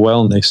play so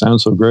well and they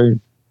sound so great.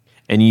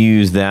 And you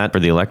use that for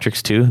the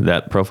electrics too,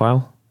 that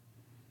profile?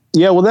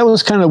 Yeah, well, that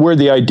was kind of where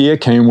the idea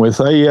came with.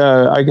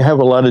 I have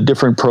a lot of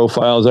different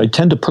profiles. I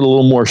tend to put a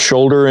little more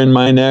shoulder in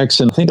my necks,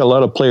 and I think a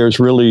lot of players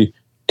really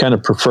kind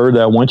of prefer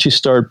that. Once you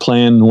start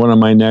playing one of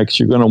my necks,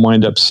 you're going to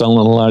wind up selling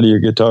a lot of your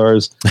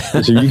guitars.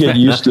 Because if you get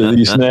used to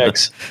these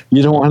necks,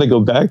 you don't want to go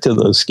back to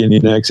those skinny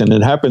necks. And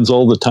it happens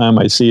all the time.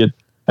 I see it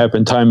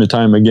happen time and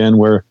time again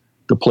where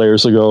the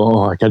players will go,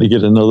 oh, I got to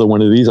get another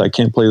one of these. I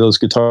can't play those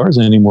guitars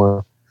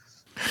anymore.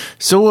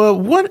 So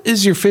what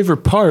is your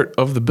favorite part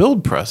of the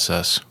build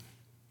process?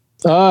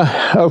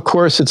 Of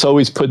course, it's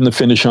always putting the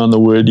finish on the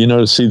wood,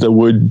 to see the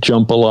wood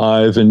jump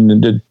alive and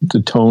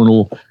the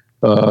tonal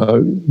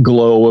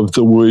glow of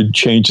the wood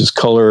changes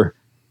color.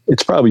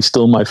 It's probably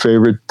still my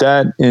favorite.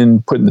 That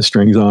and putting the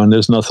strings on.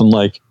 There's nothing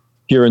like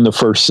hearing the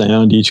first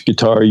sound. Each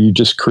guitar, you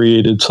just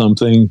created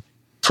something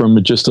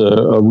from just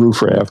a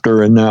roof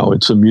rafter, and now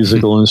it's a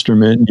musical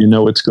instrument.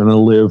 It's going to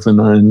live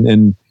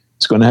and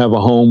it's going to have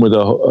a home with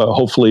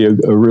hopefully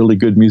a really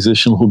good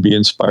musician who'll be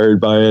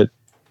inspired by it.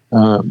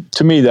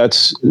 To me,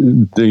 that's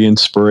the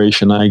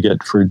inspiration I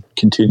get for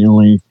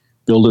continually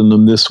building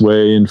them this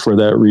way. And for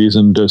that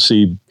reason, to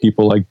see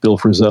people like Bill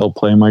Frisell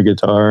play my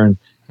guitar and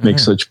make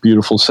such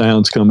beautiful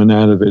sounds coming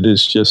out of it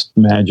is just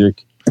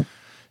magic.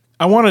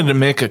 I wanted to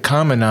make a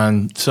comment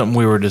on something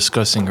we were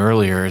discussing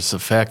earlier. It's the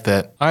fact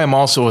that I am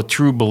also a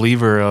true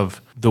believer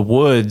of the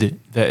wood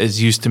that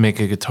is used to make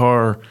a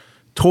guitar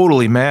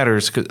totally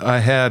matters. 'Cause I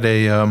had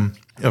a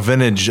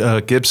vintage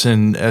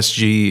Gibson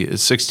SG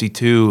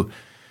 62,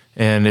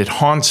 and it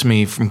haunts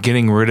me from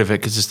getting rid of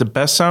it because it's the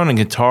best sounding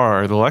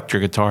guitar, the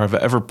electric guitar I've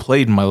ever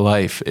played in my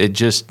life. It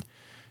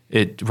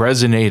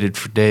resonated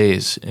for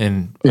days,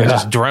 and I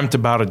just dreamt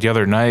about it the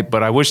other night.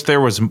 But I wish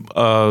there was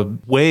a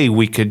way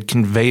we could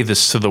convey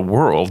this to the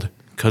world,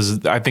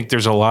 because I think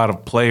there's a lot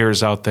of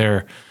players out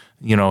there,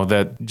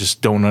 that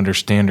just don't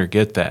understand or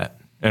get that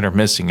and are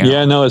missing out.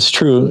 Yeah, no, it's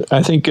true.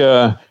 I think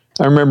I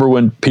remember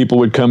when people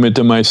would come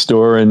into my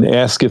store and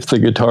ask if the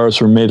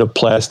guitars were made of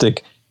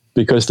plastic,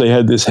 because they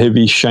had this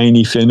heavy,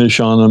 shiny finish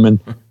on them. And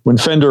when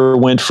Fender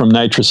went from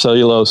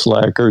nitrocellulose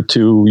lacquer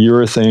to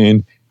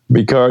urethane,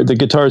 the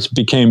guitars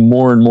became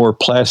more and more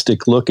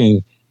plastic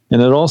looking.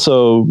 And it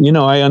also,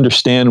 I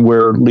understand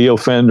where Leo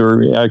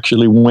Fender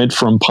actually went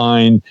from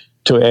pine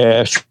to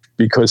ash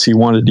because he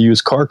wanted to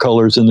use car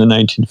colors in the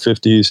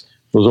 1950s.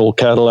 Those old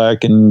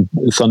Cadillac and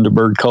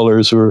Thunderbird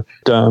colors. Or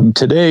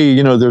today,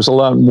 there's a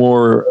lot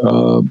more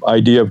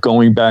idea of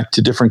going back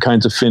to different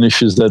kinds of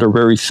finishes that are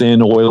very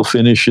thin, oil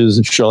finishes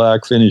and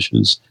shellac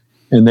finishes,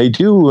 and they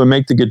do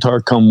make the guitar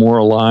come more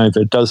alive.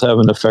 It does have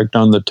an effect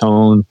on the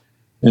tone,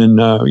 and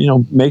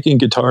making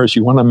guitars,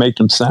 you want to make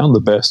them sound the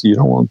best. You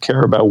don't want to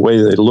care about the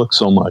way they look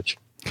so much.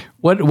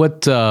 What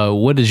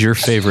is your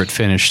favorite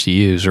finish to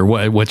use, or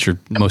what's your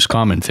most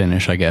common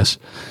finish, I guess?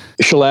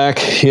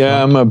 Shellac.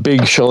 Yeah, I'm a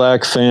big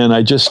shellac fan.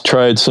 I just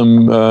tried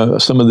some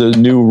of the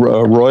new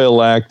Royal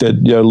Lac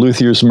that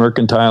Luthier's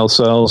Mercantile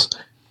sells,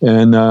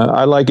 and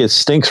I like it.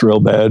 Stinks real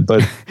bad,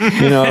 but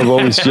I've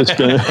always just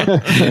been.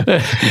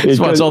 It's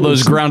what's all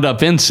those ground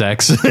up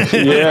insects.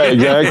 Yeah,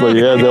 exactly.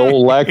 Yeah, the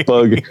old lac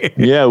bug.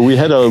 Yeah, we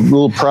had a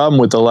little problem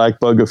with the lac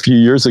bug a few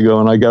years ago,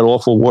 and I got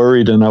awful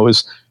worried, and I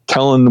was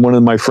telling one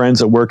of my friends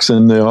that works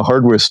in the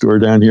hardware store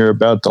down here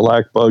about the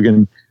lac bug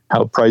and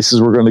how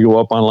prices were going to go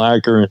up on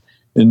lacquer.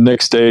 And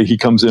next day he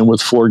comes in with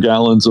 4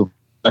 gallons of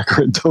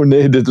lacquer and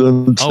donated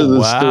them to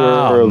the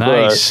store.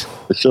 Nice.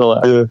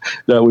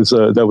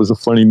 That was a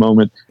funny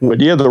moment. But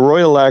yeah, the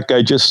Royal Lac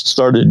I just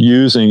started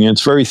using.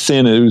 It's very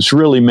thin. It was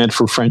really meant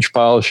for French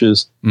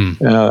polishes, and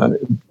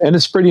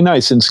it's pretty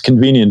nice and it's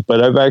convenient.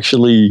 But I've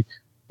actually,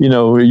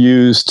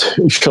 used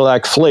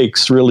shellac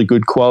flakes, really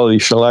good quality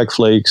shellac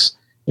flakes,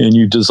 and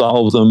you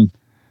dissolve them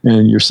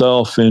and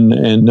yourself,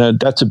 and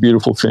that's a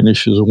beautiful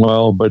finish as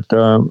well. But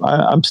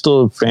I'm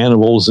still a fan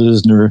of old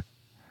Zisner.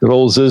 Good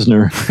old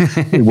Zisner.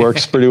 It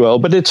works pretty well,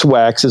 but it's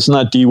waxed. It's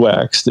not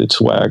de-waxed.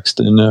 It's waxed,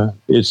 and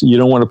you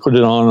don't want to put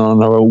it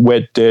on a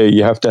wet day.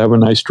 You have to have a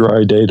nice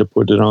dry day to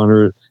put it on,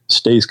 or it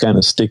stays kind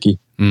of sticky.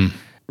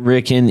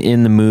 Rick,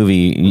 in the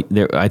movie,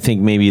 I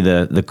think maybe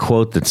the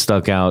quote that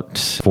stuck out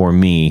for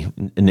me,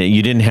 and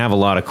you didn't have a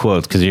lot of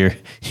quotes because you're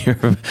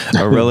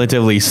a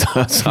relatively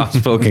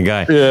soft-spoken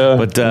guy. Yeah.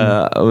 But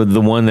the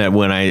one that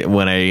when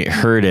I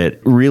heard it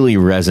really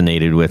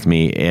resonated with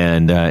me,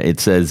 and it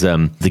says,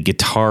 "The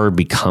guitar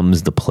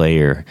becomes the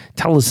player."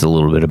 Tell us a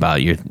little bit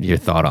about your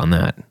thought on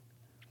that.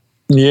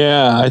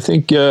 Yeah, I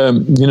think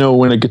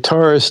when a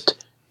guitarist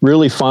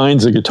really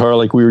finds a guitar,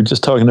 like we were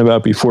just talking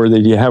about before,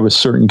 that you have a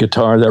certain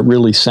guitar that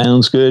really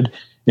sounds good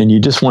and you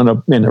just want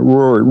to, and it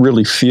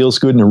really feels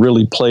good and it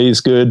really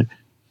plays good.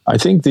 I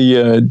think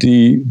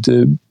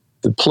the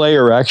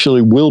player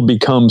actually will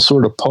become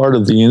sort of part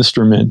of the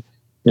instrument,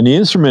 and the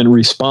instrument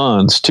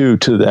responds to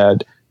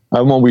that.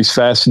 I'm always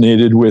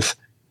fascinated with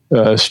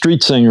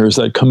street singers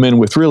that come in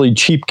with really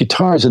cheap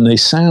guitars and they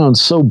sound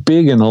so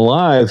big and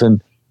alive,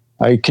 and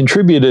I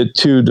contributed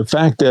to the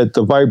fact that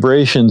the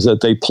vibrations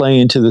that they play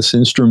into this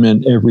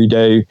instrument every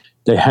day,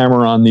 they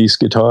hammer on these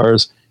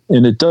guitars,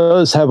 and it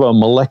does have a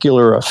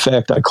molecular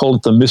effect. I call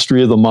it the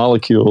mystery of the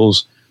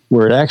molecules,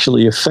 where it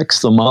actually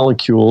affects the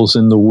molecules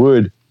in the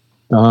wood.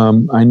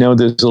 I know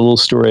there's a little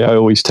story I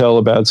always tell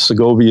about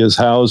Segovia's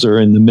Hauser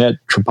in the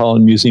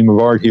Metropolitan Museum of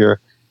Art here.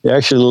 they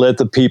actually let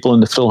the people in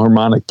the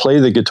Philharmonic play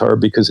the guitar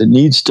because it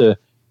needs to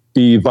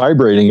be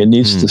vibrating. It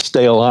needs to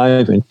stay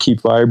alive and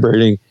keep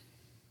vibrating.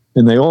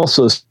 And they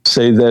also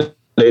say that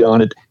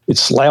on it,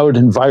 it's loud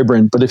and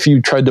vibrant, but if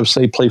you tried to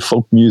say play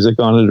folk music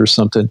on it or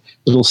something,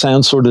 it'll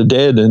sound sort of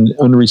dead and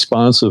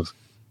unresponsive.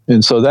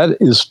 And so that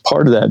is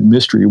part of that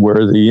mystery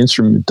where the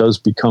instrument does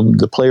become,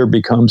 the player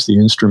becomes the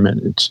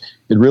instrument.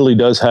 It really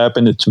does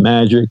happen. It's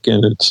magic,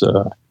 and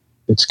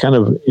it's kind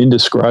of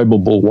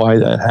indescribable why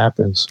that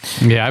happens.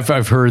 Yeah,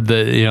 I've heard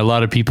that a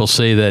lot of people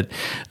say that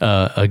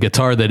a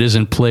guitar that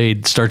isn't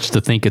played starts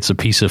to think it's a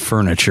piece of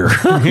furniture.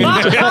 I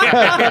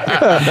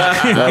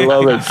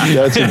love it.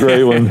 That's a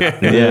great one.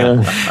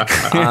 Yeah.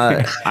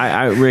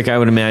 Rick, I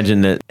would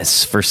imagine that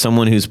for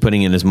someone who's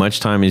putting in as much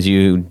time as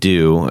you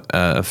do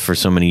for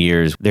so many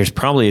years, there's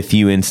probably a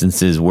few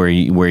instances where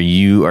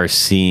you are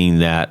seeing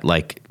that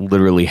like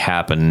literally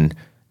happen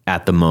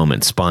at the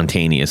moment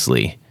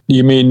spontaneously.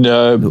 You mean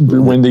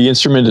when the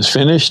instrument is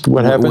finished?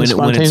 What happens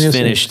spontaneously? When it's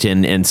finished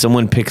and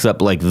someone picks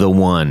up like the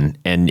one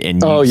and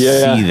you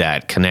see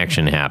that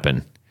connection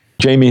happen.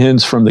 Jamie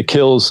Hinz from the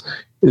Kills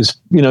is,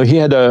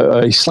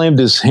 he slammed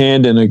his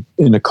hand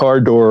in a car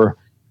door,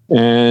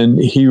 and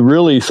he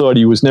really thought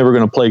he was never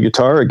going to play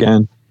guitar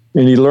again.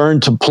 And he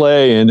learned to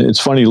play, and it's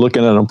funny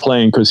looking at him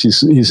playing because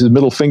his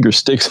middle finger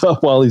sticks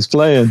up while he's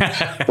playing.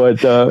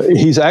 But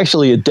he's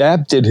actually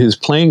adapted his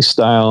playing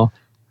style,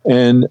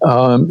 and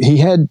he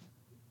had.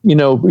 He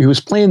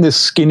was playing this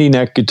skinny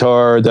neck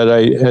guitar that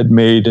I had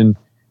made, and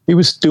he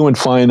was doing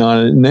fine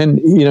on it. And then,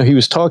 he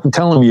was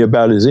telling me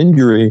about his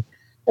injury.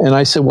 And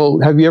I said, well,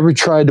 have you ever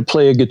tried to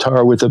play a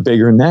guitar with a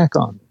bigger neck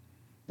on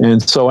it?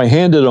 And so I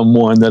handed him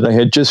one that I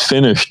had just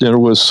finished, and it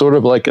was sort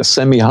of like a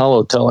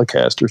semi-hollow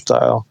Telecaster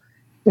style.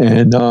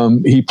 And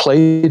he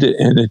played it,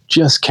 and it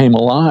just came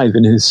alive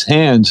in his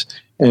hands.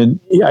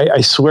 And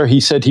I swear he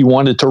said he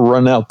wanted to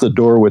run out the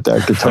door with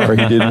that guitar.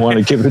 He didn't want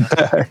to give it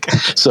back.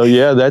 So,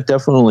 yeah, that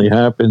definitely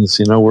happens,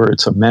 where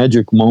it's a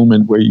magic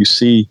moment where you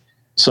see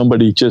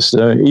somebody just,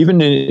 even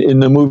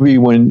in the movie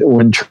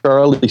when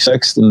Charlie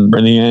Sexton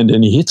in the end,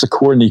 and he hits a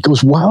chord and he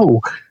goes,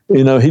 wow,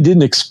 he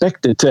didn't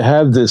expect it to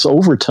have this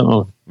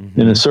overtone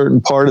in a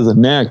certain part of the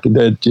neck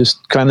that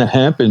just kind of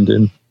happened.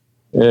 And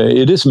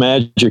it is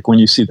magic when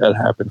you see that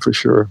happen for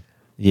sure.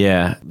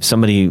 Yeah,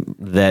 somebody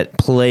that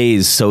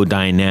plays so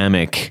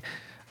dynamic,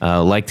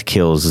 like the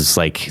Kills, is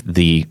like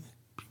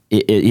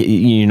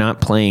you're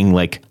not playing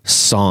like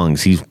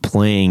songs. He's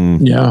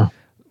playing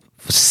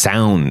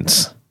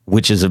sounds,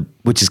 which is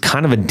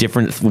kind of a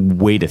different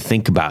way to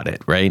think about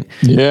it, right?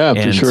 Yeah,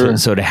 for sure.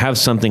 So to have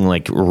something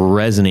like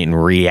resonate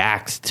and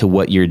react to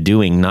what you're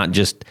doing, not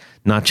just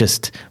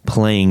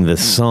playing the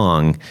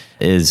song,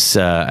 is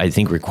I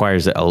think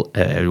requires it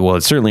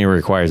certainly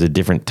requires a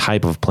different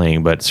type of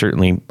playing, but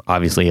certainly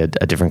obviously a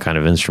different kind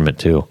of instrument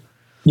too.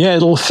 Yeah,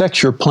 it'll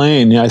affect your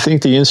playing. I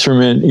think the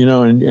instrument,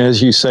 and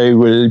as you say,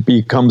 when it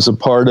becomes a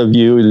part of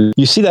you.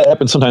 You see that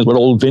happen sometimes with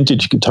old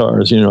vintage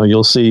guitars.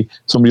 You'll see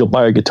somebody will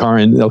buy a guitar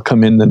and they'll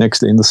come in the next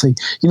day and they'll say,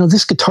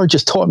 this guitar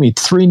just taught me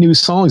 3 new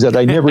songs that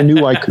I never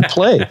knew I could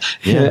play.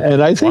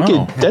 And I think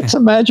that's a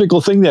magical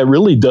thing that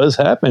really does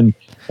happen.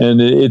 And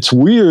it's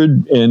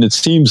weird, and it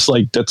seems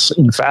like that's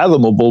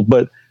unfathomable,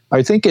 but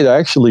I think it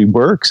actually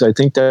works. I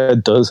think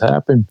that does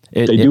happen.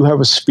 They do have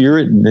a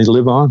spirit, and they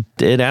live on.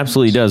 It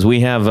absolutely does.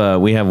 We have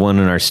one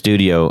in our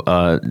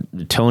studio.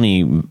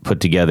 Tony put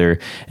together,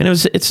 and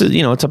it's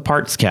a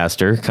parts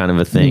caster kind of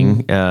a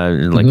thing,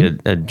 like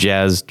a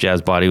jazz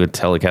body with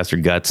Telecaster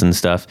guts and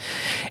stuff.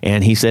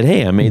 And he said,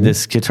 "Hey, I made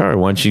this guitar.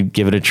 Why don't you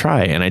give it a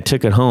try?" And I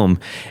took it home,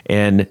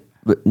 and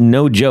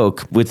no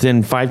joke,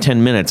 within 5-10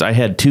 minutes, I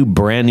had 2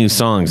 brand new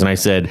songs, and I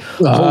said,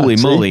 "Holy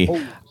moly!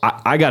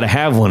 I got to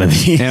have one of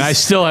these." And I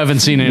still haven't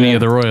seen any of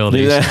the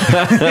royalties.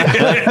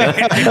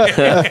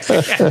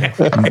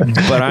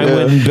 But I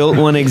went and built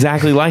one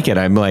exactly like it.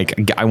 I'm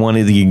like, I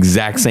wanted the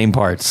exact same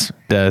parts.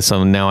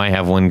 So now I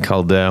have one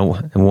called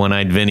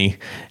One-Eyed Vinny,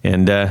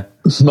 and.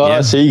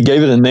 See, you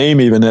gave it a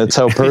name even. That's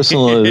how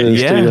personal it is.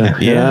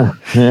 Yeah.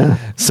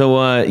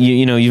 So,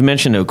 you've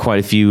mentioned quite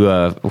a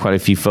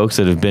few folks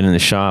that have been in the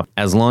shop.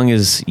 As long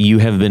as you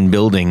have been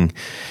building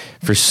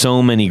for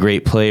so many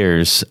great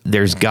players,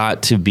 there's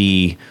got to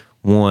be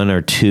 1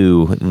 or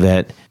 2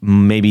 that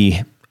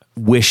maybe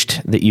wished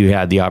that you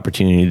had the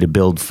opportunity to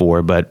build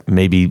for, but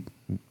maybe,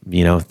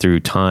 through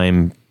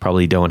time,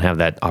 probably don't have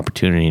that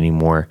opportunity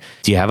anymore.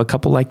 Do you have a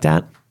couple like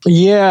that?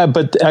 Yeah,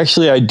 but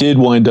actually I did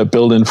wind up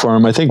building for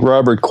him. I think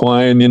Robert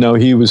Quine,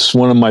 he was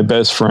one of my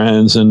best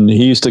friends, and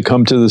he used to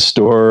come to the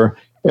store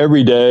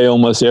every day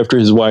almost after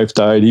his wife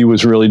died. He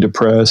was really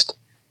depressed,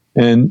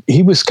 and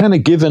he was kind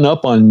of giving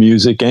up on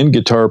music and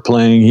guitar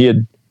playing. He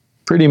had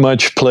pretty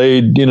much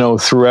played,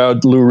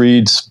 throughout Lou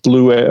Reed's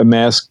Blue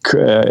Mask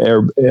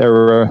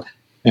era,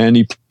 and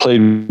he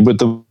played with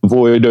the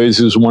Voidoids,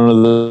 who's one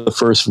of the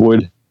first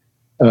Void.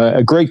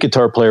 A great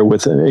guitar player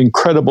with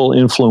incredible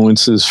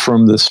influences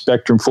from the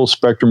full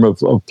spectrum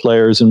of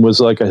players, and was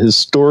like a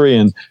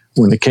historian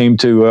when it came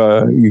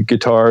to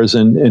guitars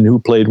and who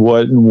played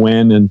what and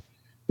when. And,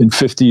 in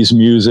 50s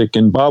music.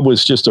 And Bob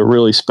was just a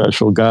really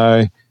special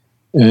guy.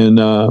 And,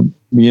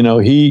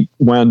 he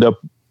wound up,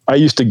 I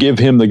used to give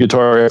him the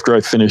guitar after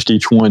I finished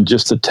each one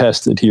just to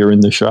test it here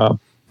in the shop.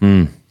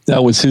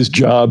 That was his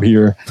job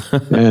here.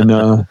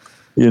 And,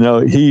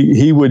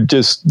 he would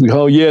just,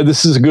 oh yeah,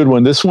 this is a good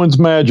one. This one's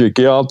magic.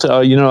 Yeah, I'll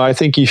tell I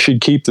think you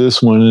should keep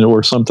this one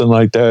or something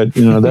like that.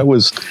 That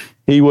was,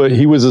 he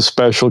was a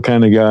special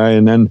kind of guy.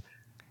 And then,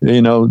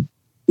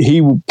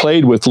 he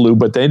played with Lou,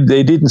 but they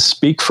didn't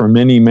speak for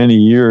many, many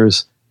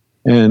years.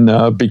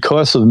 And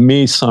because of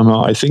me,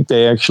 somehow, I think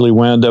they actually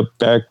wound up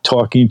back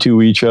talking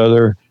to each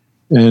other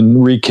and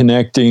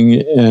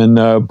reconnecting.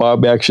 And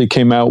Bob actually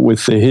came out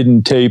with the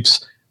hidden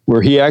tapes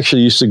where he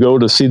actually used to go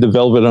to see the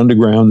Velvet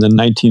Underground in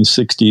the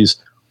 1960s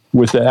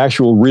with the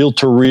actual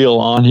reel-to-reel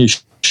on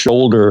his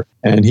shoulder.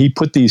 And he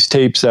put these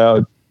tapes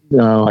out,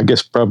 I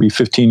guess probably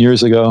 15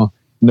 years ago.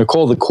 And they're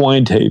called the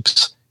Quine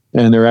tapes.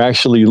 And they're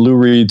actually Lou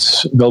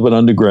Reed's Velvet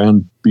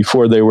Underground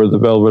before they were the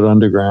Velvet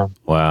Underground.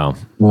 Wow.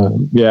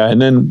 Yeah.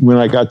 And then when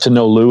I got to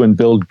know Lou and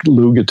build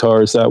Lou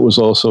guitars, that was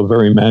also a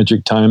very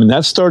magic time. And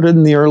that started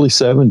in the early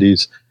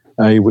 70s.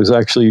 I was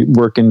actually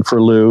working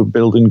for Lou,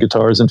 building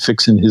guitars and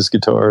fixing his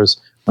guitars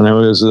when I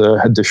was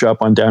had the shop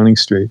on Downing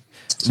Street.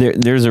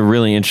 There's a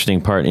really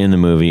interesting part in the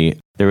movie.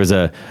 There was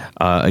a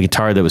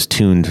guitar that was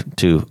tuned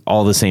to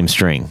all the same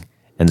string.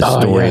 And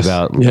the story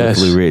about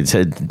Lou Reed.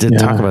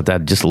 Talk about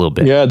that just a little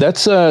bit. Yeah,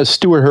 that's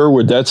Stuart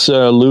Herwood. That's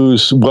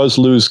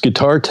Lou's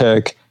guitar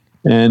tech.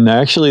 And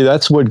actually,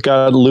 that's what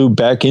got Lou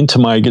back into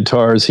my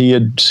guitars. He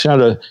had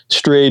kind of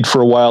strayed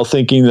for a while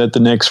thinking that the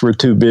necks were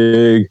too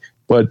big.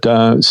 But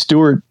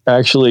Stuart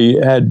actually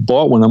had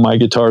bought one of my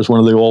guitars, one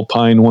of the all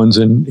pine ones,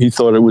 and he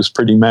thought it was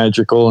pretty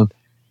magical.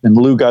 And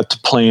Lou got to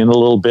playing a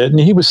little bit, and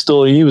he was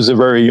a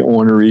very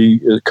ornery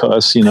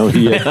cuss, he he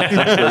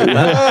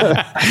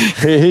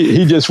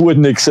just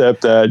wouldn't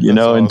accept that,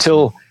 awesome.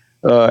 Until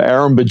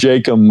Aaron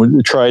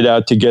Bajacom tried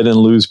out to get in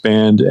Lou's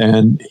band,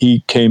 and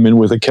he came in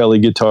with a Kelly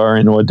guitar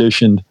and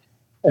auditioned,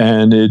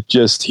 and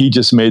he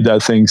just made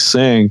that thing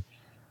sing.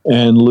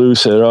 And Lou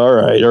said, all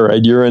right,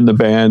 you're in the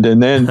band.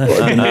 And then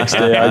the next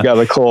day I got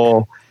a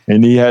call,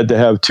 and he had to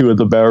have two of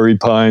the Bowery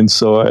Pines.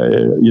 So,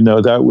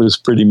 that was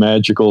pretty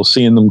magical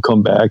seeing them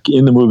come back.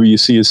 In the movie, you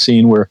see a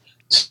scene where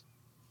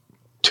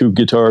two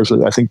guitars,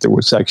 I think there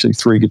was actually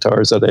three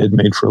guitars that I had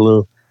made for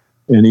Lou.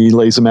 And he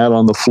lays them out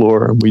on the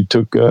floor, and we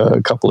took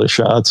a couple of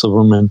shots of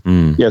them.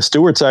 And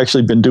Stuart's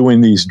actually been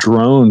doing these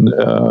drone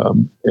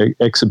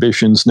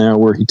exhibitions now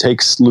where he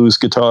takes Lou's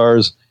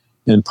guitars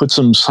and puts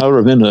them sort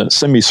of in a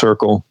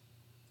semicircle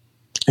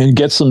and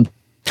gets them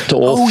to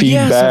all feed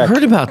back. I've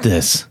heard about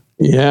this.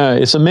 Yeah,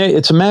 it's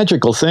a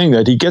magical thing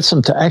that he gets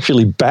them to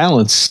actually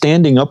balance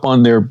standing up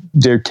on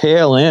their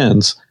tail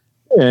ends,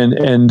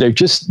 and they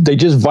just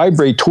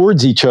vibrate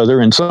towards each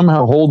other and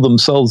somehow hold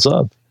themselves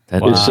up.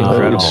 That is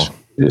incredible.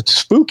 It's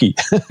spooky.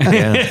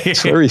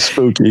 It's very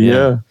spooky.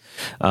 Yeah.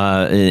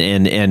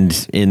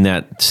 And in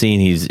that scene,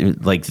 he's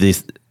like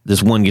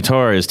this one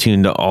guitar is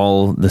tuned to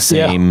all the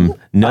same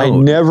note. I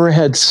never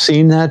had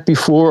seen that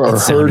before or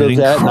heard of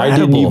that. And I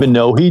didn't even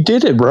know he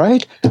did it,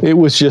 right? It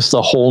was just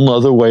a whole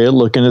nother way of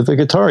looking at the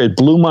guitar. It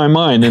blew my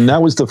mind. And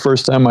that was the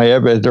first time I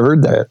ever had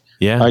heard that.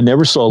 Yeah. I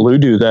never saw Lou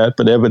do that,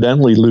 but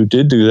evidently Lou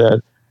did do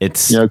that.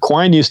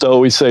 Quine used to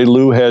always say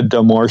Lou had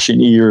Martian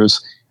ears.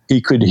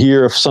 He could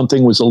hear if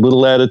something was a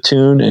little out of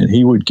tune, and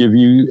he would give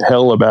you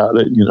hell about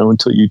it,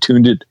 until you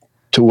tuned it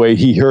to the way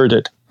he heard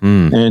it.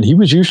 And he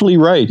was usually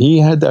right. He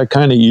had that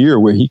kind of ear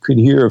where he could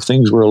hear if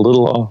things were a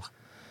little off.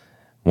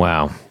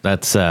 Wow.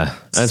 That's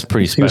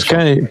pretty special.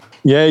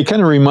 He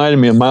kind of reminded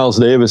me of Miles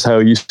Davis, how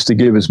he used to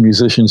give his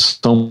musicians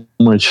so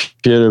much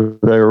shit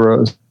if they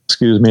were,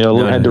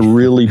 had to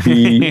really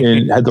be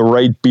and had the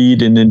right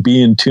beat and then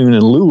be in tune.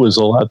 And Lou was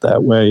a lot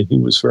that way. He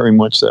was very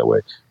much that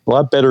way. A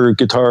lot better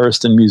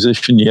guitarist and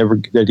musician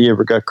that he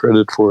ever got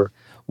credit for.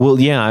 Well,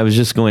 yeah, I was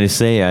just going to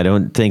say, I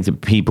don't think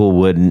that people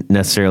would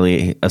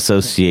necessarily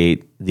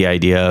associate the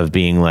idea of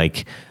being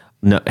like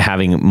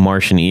having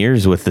Martian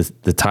ears with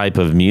the type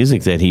of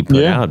music that he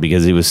put out,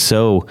 because he was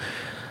so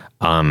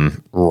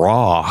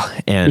raw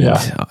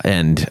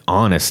and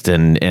honest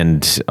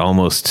and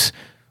almost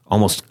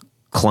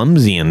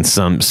clumsy in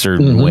some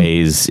certain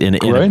ways in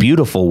a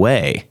beautiful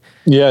way.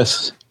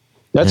 Yes.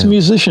 That's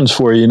musicians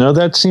for you.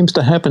 That seems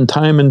to happen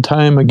time and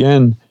time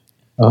again,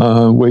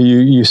 where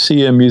you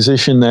see a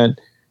musician that,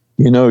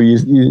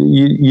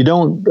 you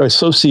don't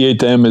associate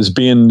them as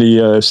being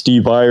the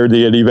Steve Vai or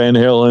the Eddie Van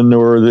Halen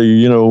or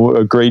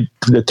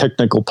the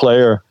technical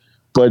player,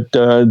 but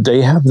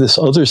they have this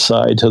other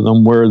side to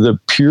them where the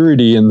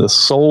purity and the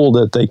soul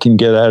that they can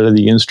get out of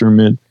the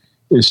instrument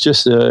is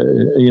just,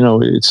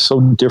 it's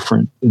so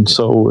different and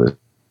so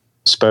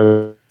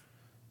special.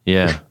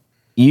 Yeah.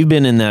 You've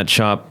been in that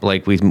shop,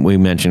 like we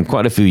mentioned,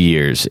 quite a few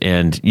years,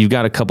 and you've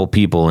got a couple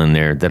people in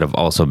there that have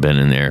also been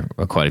in there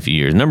quite a few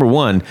years. Number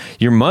one,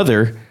 your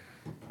mother,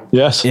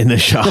 in the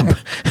shop.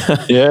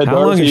 Yeah,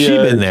 how long has she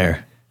been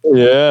there?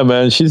 Yeah,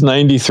 man, she's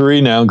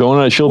 93 now.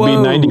 She'll be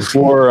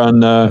 94 on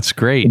that's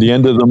great. The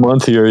end of the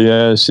month here.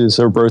 Yeah,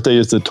 her birthday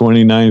is the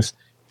 29th,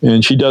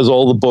 and she does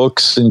all the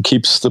books and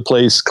keeps the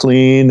place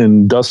clean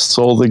and dusts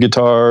all the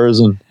guitars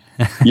and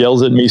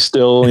yells at me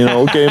still,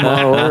 okay,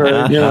 Mom, all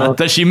right,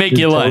 Does she make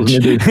you lunch?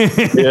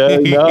 Yeah,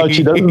 no,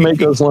 she doesn't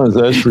make us lunch,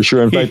 that's for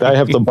sure. In fact, I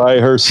have to buy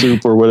her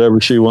soup or whatever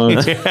she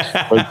wants.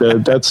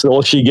 But that's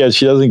all she gets.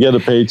 She doesn't get a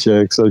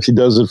paycheck, so she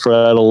does it for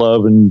out of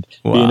love and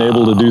being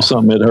able to do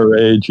something at her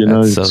age.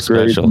 That's so it's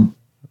great. special.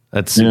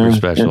 That's super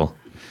special.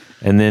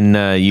 And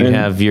then you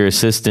have your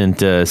assistant,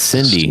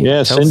 Cindy.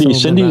 Yeah, Tell us a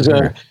Cindy. little bit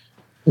about her.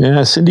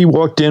 Cindy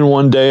walked in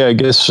one day, I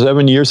guess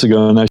 7 years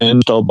ago, and I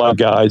installed by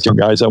young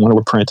guys, I want to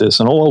apprentice,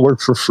 and I'll work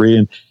for free.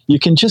 And you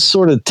can just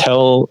sort of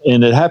tell,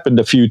 and it happened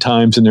a few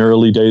times in the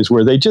early days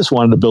where they just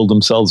wanted to build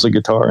themselves a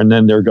guitar, and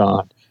then they're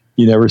gone.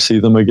 You never see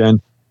them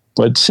again.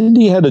 But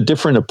Cindy had a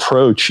different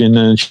approach,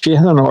 and she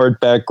had an art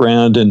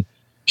background, and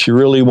she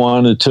really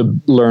wanted to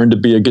learn to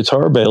be a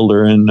guitar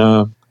builder. And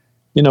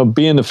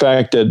being the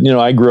fact that,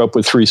 I grew up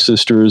with three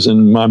sisters,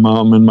 and my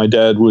mom and my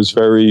dad was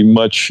very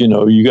much,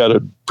 you got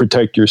to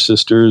protect your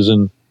sisters.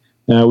 And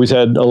I always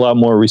had a lot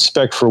more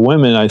respect for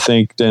women, I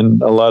think,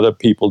 than a lot of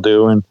people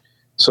do. And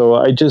so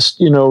I just,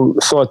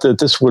 thought that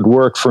this would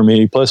work for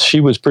me. Plus, she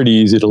was pretty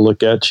easy to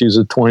look at. She's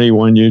a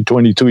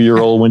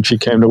 22-year-old when she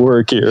came to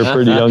work here,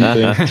 pretty young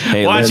thing.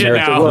 Hey, Watch it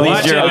now.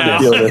 Watch it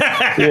now.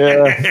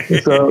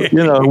 Yeah. So,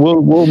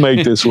 we'll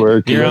make this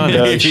work.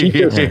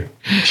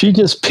 She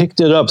just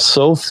picked it up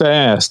so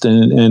fast,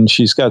 and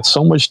she's got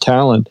so much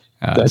talent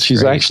that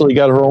she's actually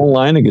got her own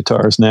line of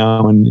guitars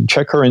now. And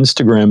check her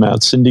Instagram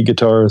out, Cindy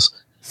Guitars.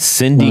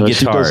 Cindy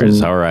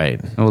Guitars. All right.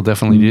 We'll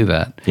definitely do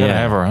that. Yeah,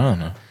 have her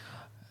on.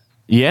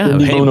 Yeah.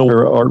 Cindy Bono,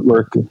 her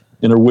artwork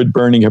and her wood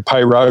burning, her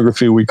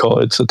pyrography, we call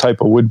it. It's a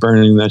type of wood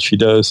burning that she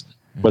does.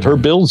 But her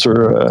builds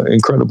are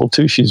incredible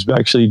too. She's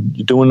actually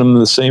doing them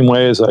the same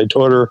way as I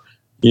taught her.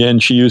 Yeah,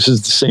 and she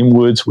uses the same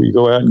woods. We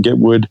go out and get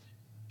wood.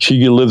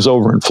 She lives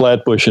over in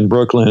Flatbush in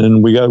Brooklyn,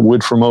 and we got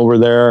wood from over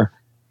there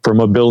from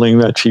a building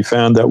that she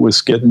found that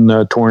was getting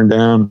torn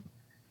down.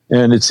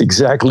 And it's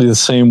exactly the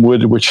same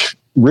wood, which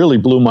really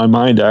blew my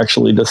mind,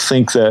 actually, to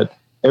think that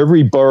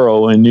every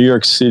borough in New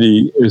York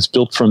City is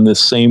built from this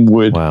same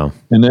wood. Wow.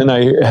 And then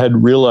I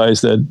had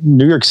realized that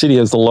New York City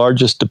has the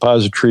largest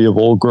depository of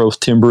old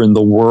growth timber in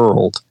the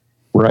world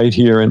right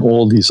here in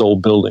all these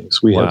old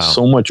buildings. We have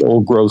so much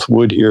old growth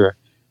wood here.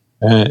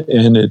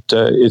 And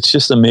it's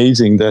just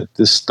amazing that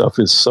this stuff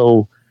is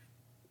so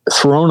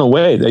thrown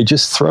away. They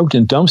just throw it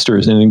in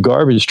dumpsters and in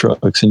garbage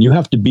trucks, and you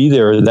have to be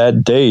there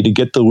that day to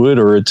get the wood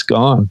or it's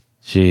gone.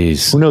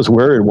 Jeez. Who knows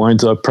where it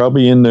winds up?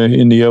 Probably in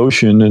the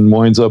ocean, and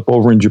winds up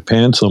over in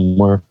Japan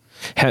somewhere.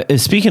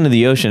 Speaking of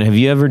the ocean, have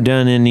you ever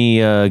done any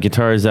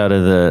guitars out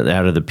of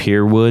the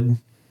pier wood?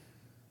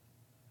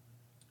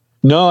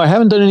 No, I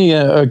haven't done any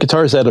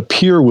guitars out of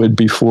pier wood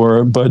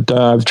before, but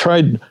I've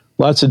tried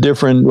lots of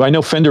different. I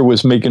know Fender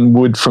was making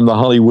wood from the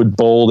Hollywood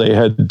Bowl. They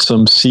had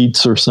some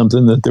seats or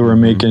something that they were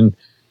making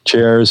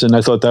chairs, and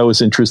I thought that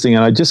was interesting.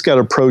 And I just got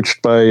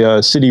approached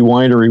by City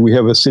Winery. We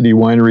have a City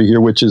Winery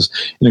here, which is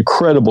an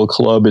incredible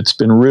club. It's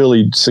been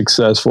really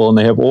successful, and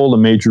they have all the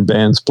major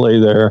bands play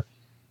there.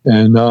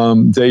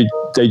 And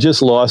they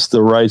just lost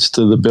the rights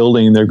to the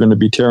building. They're going to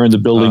be tearing the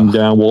building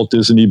down. Walt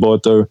Disney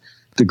bought the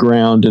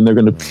ground, and they're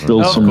going to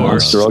build some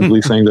monster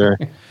ugly thing there.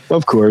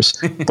 Of course.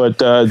 But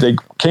they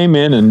came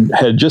in and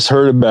had just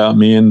heard about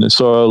me and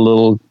saw a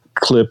little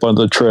clip on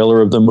the trailer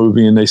of the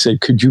movie, and they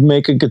said, could you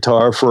make a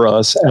guitar for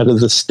us out of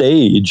the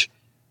stage?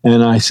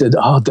 And I said,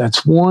 oh,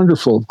 that's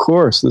wonderful. Of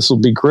course, this will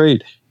be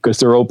great, because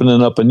they're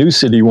opening up a new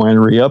City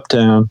Winery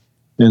uptown.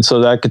 And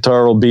so that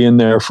guitar will be in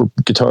there for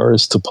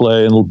guitarists to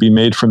play, and it'll be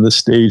made from the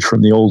stage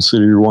from the old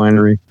City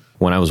Winery.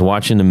 When I was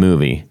watching the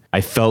movie,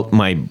 I felt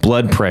my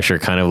blood pressure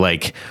kind of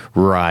like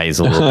rise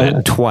a little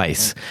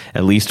bit,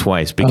 at least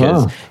twice,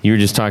 because you were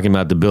just talking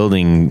about the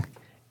building,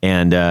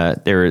 and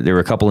there were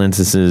a couple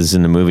instances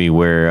in the movie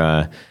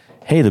where,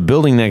 hey, the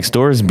building next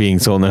door is being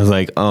sold, and I was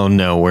like, oh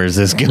no, where's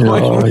this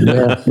going? Oh,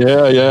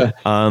 yeah.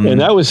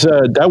 And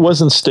that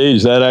wasn't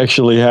staged. That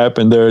actually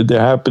happened. There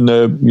happened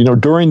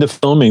during the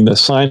filming, the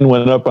sign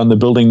went up on the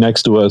building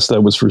next to us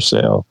that was for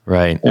sale.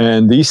 Right.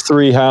 And these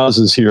three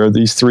houses here,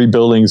 these three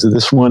buildings,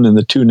 this one and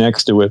the two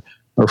next to it,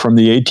 are from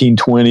the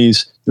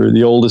 1820s. They're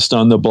the oldest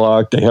on the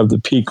block. They have the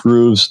peak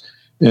roofs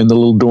and the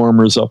little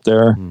dormers up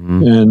there.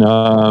 Mm-hmm.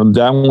 And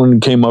that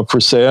one came up for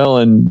sale,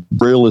 and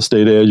real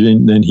estate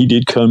agent, and he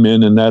did come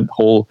in, and that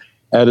whole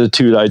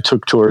attitude I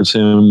took towards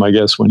him, I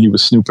guess, when he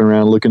was snooping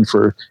around looking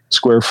for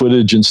square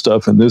footage and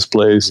stuff in this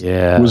place,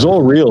 it was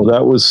all real.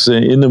 That was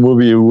in the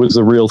movie. It was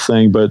a real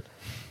thing. But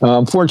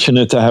I'm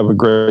fortunate to have a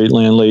great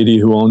landlady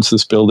who owns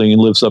this building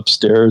and lives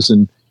upstairs,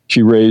 and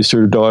she raised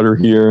her daughter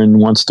here and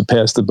wants to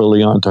pass the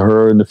building on to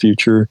her in the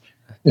future.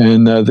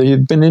 And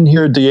they've been in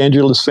here, the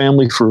Angeles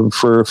family,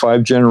 for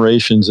 5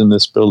 generations in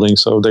this building.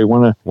 So they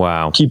want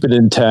to keep it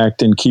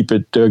intact and keep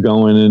it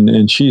going.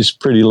 And she's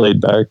pretty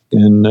laid back,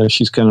 and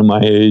she's kind of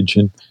my age,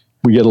 and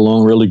we get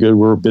along really good.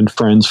 We've been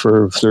friends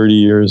for 30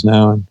 years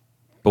now. And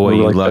Boy,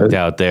 you like lucked that.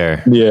 out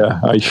there. Yeah,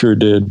 I sure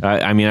did.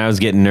 I mean, I was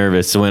getting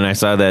nervous when I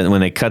saw that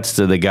when it cuts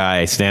to the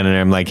guy standing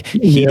there. I'm like,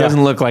 he Yeah.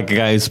 doesn't look like a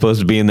guy who's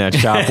supposed to be in that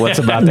shop. What's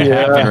about to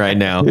happen right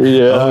now?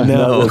 Yeah, Oh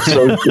no!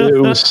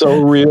 it was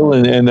so real,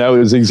 and that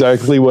was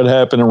exactly what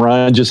happened. And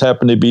Ryan just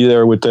happened to be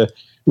there with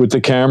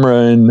the camera,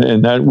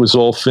 and that was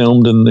all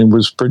filmed, and it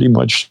was pretty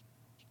much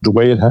the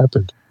way it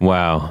happened.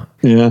 Wow.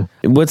 Yeah.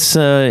 What's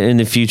in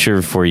the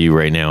future for you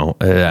right now?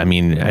 I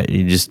mean,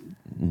 you just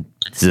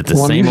is it the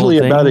I'm same old usually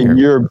thing? about a or-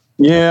 year.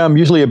 Yeah, I'm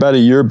usually about a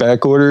year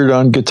back ordered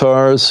on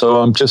guitars.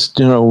 So I'm just,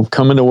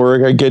 coming to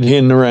work. I get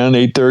in around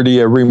 8:30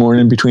 every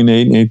morning, between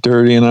 8 and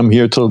 8:30, and I'm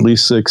here till at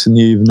least 6 in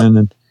the evening.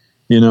 And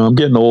I'm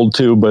getting old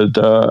too, but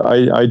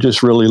I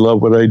just really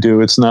love what I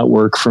do. It's not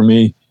work for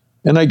me,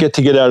 and I get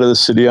to get out of the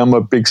city. I'm a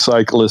big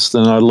cyclist,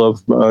 and I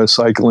love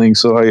cycling.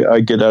 So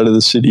I get out of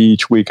the city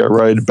each week. I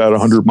ride about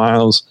 100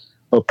 miles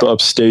up to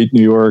upstate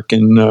New York,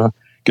 and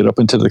get up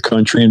into the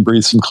country and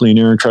breathe some clean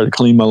air and try to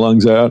clean my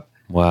lungs out.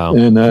 Wow.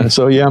 And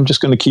so, I'm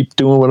just going to keep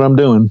doing what I'm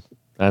doing.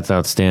 That's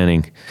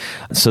outstanding.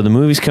 So the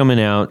movie's coming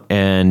out,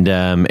 and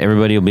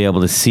everybody will be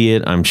able to see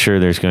it. I'm sure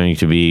there's going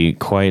to be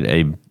quite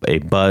a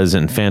buzz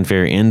and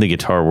fanfare in the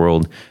guitar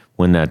world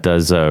when that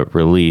does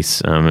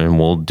release, and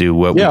we'll do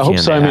what we I can hope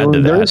so. to add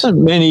to there that.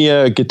 isn't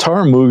many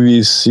guitar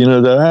movies,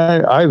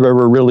 that I've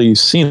ever really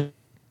seen.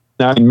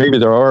 Now, maybe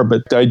there are,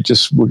 but I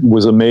just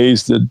was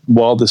amazed that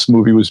while this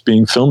movie was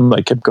being filmed,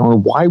 I kept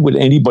going, why would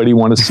anybody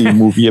want to see a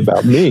movie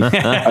about me?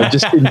 I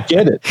just didn't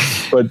get it.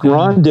 But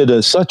Ron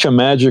did such a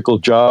magical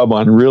job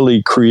on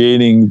really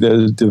creating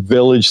the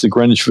village, the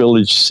Greenwich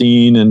Village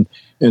scene, and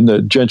the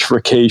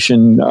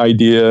gentrification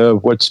idea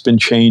of what's been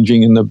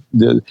changing. And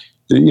the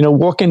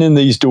walking in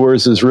these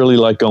doors is really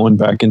like going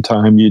back in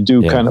time. You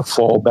do kind of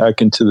fall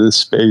back into this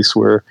space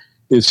where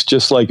it's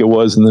just like it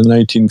was in the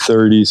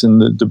 1930s,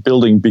 and the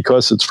building,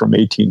 because it's from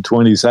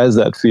 1820s, has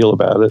that feel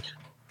about it.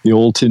 The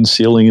old tin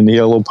ceiling and the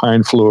yellow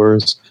pine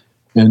floors,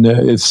 and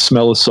it's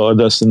smell of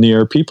sawdust in the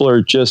air. People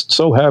are just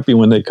so happy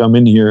when they come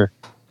in here.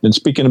 And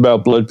speaking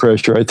about blood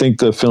pressure, I think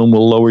the film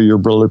will lower your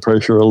blood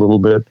pressure a little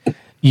bit.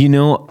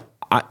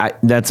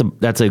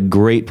 That's a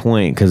great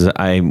point, because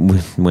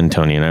when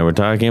Tony and I were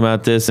talking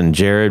about this, and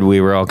Jared,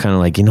 we were all kind of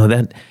like,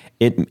 that.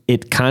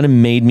 It kind of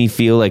made me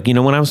feel like,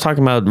 when I was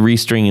talking about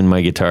restringing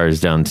my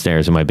guitars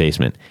downstairs in my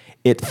basement,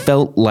 it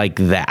felt like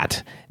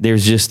that.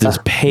 There's just this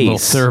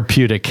pace.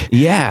 Therapeutic.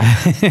 Yeah.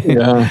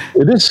 Yeah,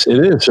 it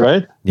is,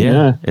 right?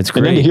 Yeah, it's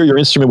great. And then to hear your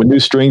instrument with new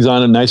strings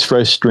on it, nice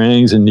fresh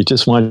strings, and you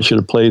just want you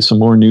to play some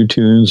more new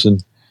tunes.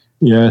 And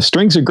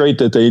strings are great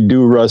that they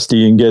do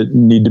rusty and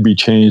need to be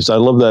changed. I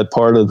love that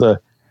part of the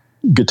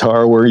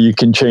guitar where you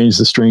can change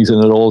the strings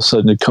and all of a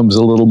sudden it comes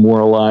a little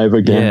more alive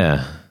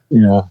again.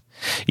 Yeah.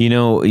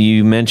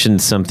 You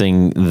mentioned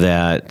something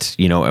that,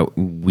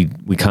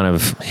 we kind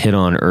of hit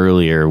on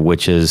earlier,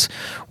 which is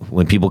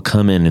when people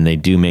come in and they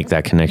do make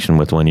that connection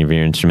with one of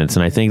your instruments.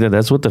 And I think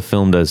that's what the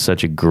film does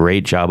such a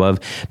great job of,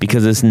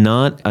 because it's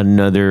not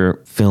another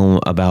film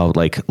about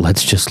like,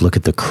 let's just look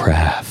at the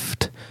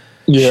craft.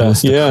 Show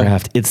us the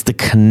craft. It's the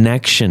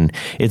connection.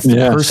 It's the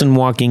person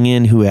walking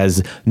in who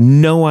has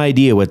no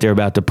idea what they're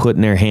about to put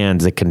in their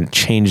hands that can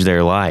change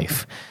their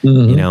life.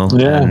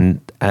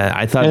 And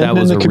I thought that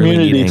was a really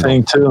neat community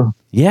thing too.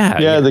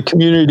 Yeah, the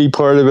community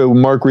part of it.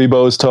 Mark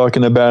Rebo is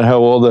talking about how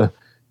all the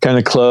kind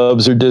of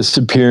clubs are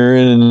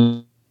disappearing,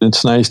 and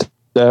it's nice to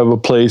have a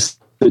place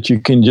that you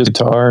can just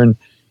guitar.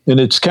 And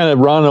it's kind of,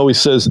 Ron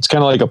always says, it's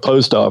kind of like a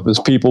post office.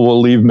 People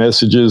will leave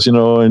messages, and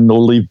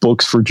they'll leave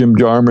books for Jim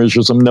Jarmusch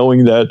or something,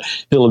 knowing that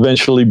he'll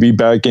eventually be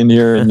back in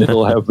here and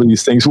he'll have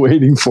these things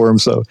waiting for him.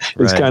 So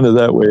it's kind of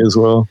that way as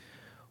well.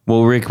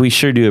 Well, Rick, we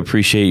sure do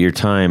appreciate your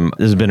time.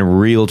 This has been a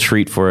real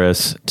treat for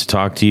us to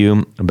talk to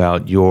you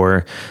about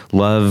your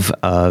love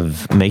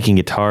of making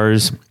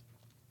guitars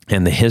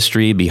and the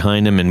history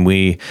behind them. And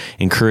we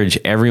encourage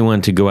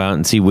everyone to go out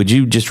and see. Would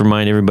you just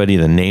remind everybody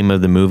the name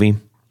of the movie?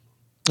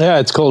 Yeah,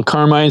 it's called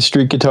Carmine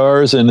Street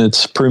Guitars, and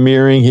it's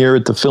premiering here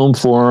at the Film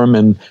Forum.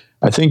 And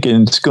I think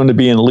it's going to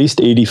be in at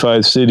least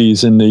 85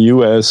 cities in the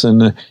U.S.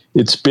 And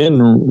it's been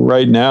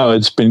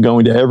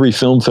going to every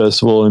film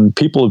festival, and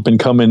people have been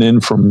coming in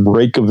from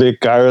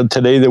Reykjavik, Ireland.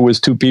 Today there was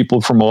 2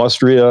 people from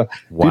Austria.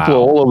 Wow. People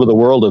all over the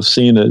world have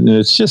seen it, and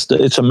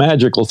it's a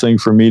magical thing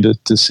for me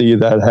to see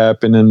that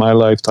happen in my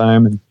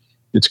lifetime. And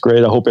it's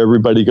great. I hope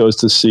everybody goes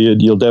to see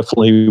it. You'll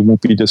definitely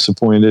won't be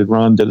disappointed.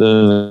 Ron did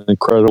an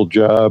incredible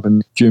job,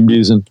 and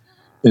Jimmy's, and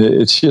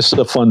it's just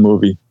a fun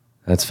movie.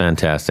 That's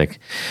fantastic.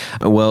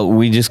 Well,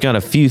 we just got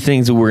a few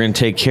things that we're going to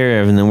take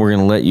care of, and then we're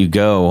going to let you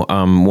go.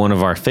 One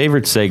of our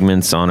favorite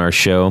segments on our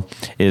show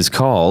is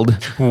called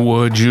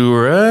Would You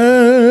Rather?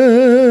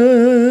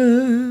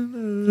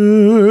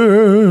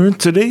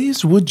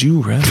 Today's Would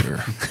You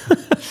Rather.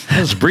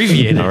 That's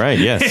abbreviated. All right,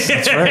 yes,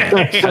 that's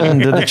right. Cut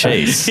into the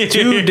chase.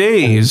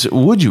 Today's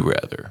Would You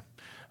Rather.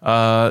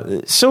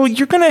 So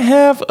you're going to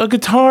have a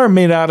guitar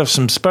made out of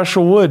some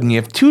special wood, and you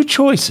have 2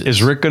 choices.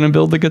 Is Rick going to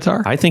build the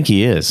guitar? I think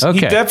he is. Okay.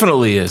 He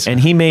definitely is. And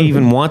he may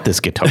even want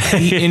this guitar.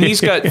 And he's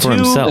got For 2.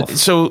 himself.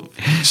 So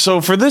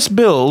for this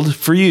build,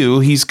 for you,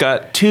 he's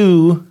got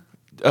 2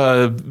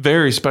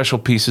 very special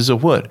pieces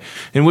of wood,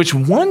 in which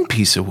one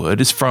piece of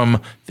wood is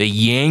from the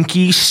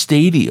Yankee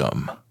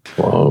Stadium.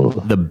 Whoa.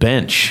 The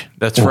bench.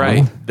 That's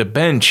right. The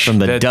bench. From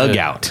the that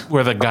dugout.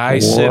 where the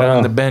guys sit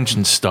on the bench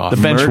and stuff.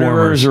 The bench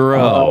warmers.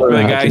 Where the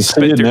I guys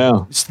can see spit it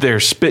now. their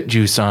spit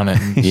juice on it.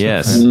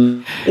 Yes.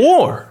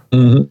 Or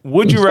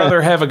would you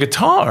rather have a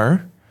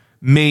guitar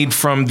made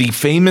from the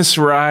famous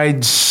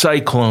ride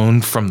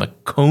Cyclone from the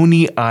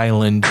Coney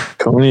Island?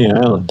 Coney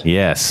Island.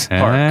 Yes.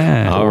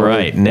 Ah. All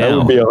right. That Now,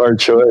 would be a hard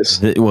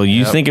choice. well,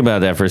 you think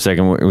about that for a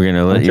second. We're going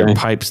to let your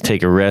pipes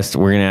take a rest.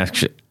 We're going to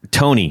ask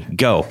Tony,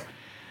 go.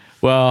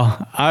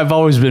 Well, I've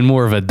always been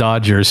more of a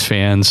Dodgers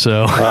fan,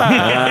 so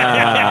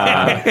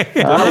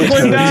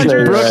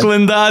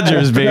Brooklyn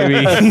Dodgers,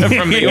 baby.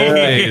 From the old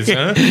days,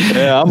 huh?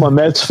 Yeah, I'm a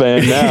Mets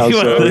fan now,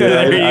 so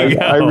There you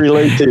go. I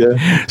relate to you.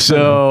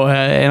 So,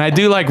 and I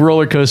do like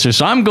roller coasters,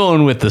 so I'm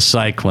going with the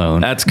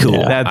Cyclone. That's cool.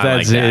 That's I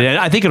like it. that. And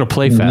I think it'll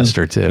play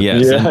faster too.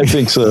 Yes. Yeah, And I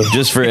think so.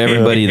 just for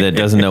everybody that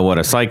doesn't know what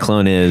a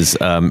cyclone is,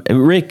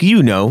 Rick,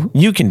 you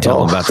can tell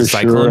them about the for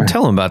cyclone. sure.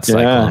 Tell them about the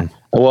Yeah. cyclone.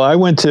 Well, I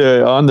went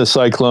on the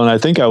Cyclone. I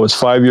think I was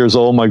 5 years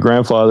old. My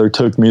grandfather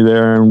took me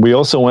there, and we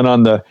also went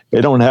on they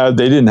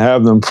didn't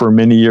have them for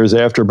many years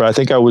after, but I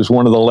think I was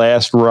one of the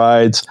last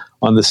rides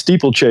on the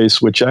steeplechase,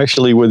 which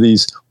actually were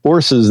these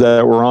horses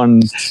that were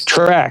on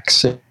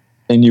tracks,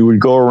 and you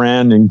would go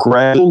around and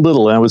grab a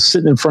little. And I was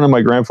sitting in front of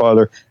my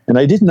grandfather, and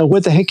I didn't know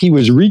what the heck he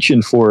was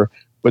reaching for.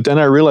 But then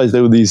I realized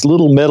there were these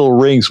little metal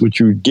rings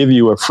which would give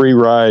you a free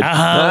ride.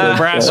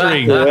 Brass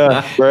ring.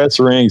 Yeah, brass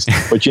rings.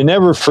 But you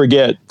never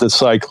forget the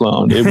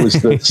Cyclone. It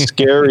was the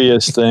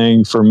scariest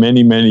thing for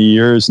many, many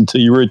years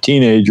until you were a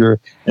teenager.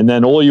 And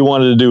then all you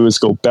wanted to do was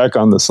go back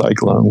on the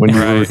Cyclone when you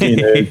were a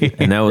teenager.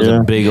 And that was Yeah.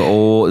 a big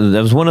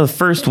that was one of the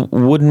first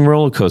wooden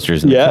roller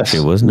coasters in the country,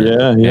 wasn't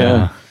it?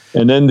 Yeah.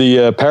 And then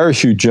the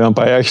parachute jump,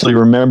 I actually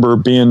remember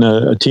being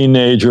a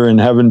teenager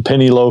and having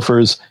penny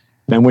loafers.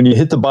 And when you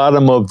hit the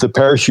bottom of the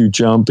parachute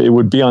jump, it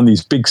would be on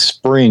these big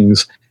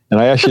springs. And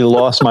I actually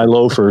lost my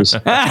loafers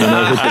when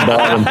I hit the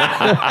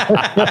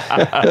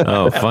bottom.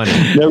 Oh, funny.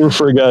 Never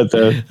forgot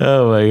that.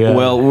 Oh my god.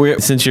 Well,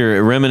 since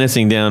you're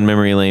reminiscing down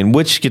memory lane,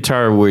 which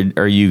guitar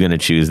are you going to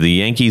choose? The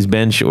Yankees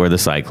bench or the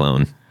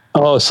Cyclone?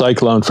 Oh,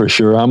 Cyclone for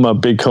sure. I'm a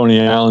big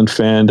Coney Island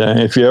fan.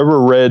 If you ever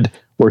read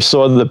or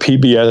saw the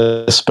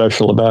PBS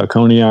special about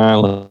Coney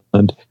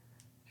Island,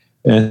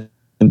 and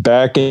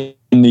back in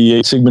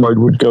the Sigmund Freud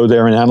would go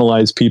there and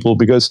analyze people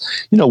because,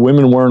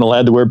 women weren't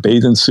allowed to wear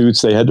bathing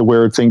suits. They had to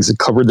wear things that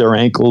covered their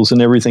ankles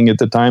and everything at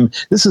the time.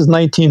 This is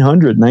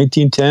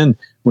 1910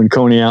 when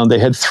Coney Island, they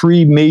had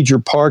 3 major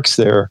parks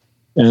there.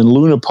 And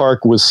Luna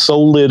Park was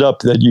so lit up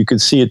that you could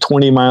see it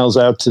 20 miles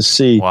out to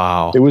sea.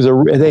 Wow.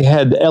 They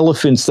had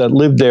elephants that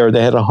lived there.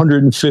 They had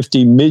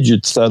 150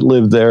 midgets that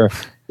lived there.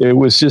 It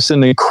was just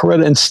an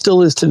incredible, and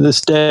still is to this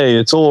day.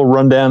 It's all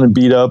run down and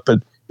beat up,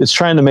 but it's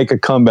trying to make a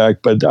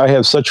comeback. But I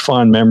have such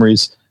fond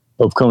memories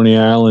of Coney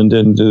Island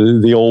and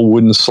the old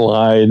wooden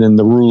slide and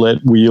the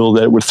roulette wheel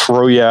that would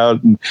throw you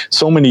out, and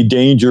so many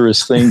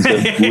dangerous things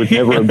that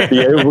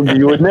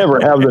you would never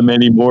have them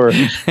anymore.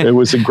 It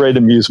was a great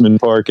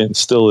amusement park and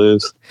still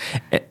is.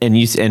 And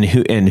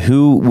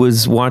who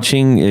was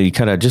watching? You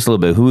cut out just a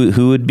little bit.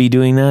 Who would be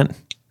doing that?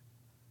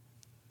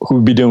 Who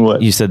would be doing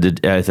what? You said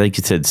that. I think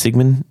you said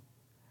Sigmund.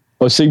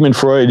 Oh, Sigmund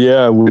Freud,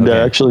 yeah, would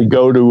actually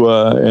go to,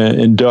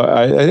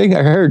 I think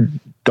I heard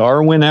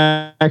Darwin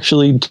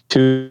actually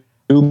too,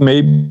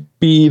 maybe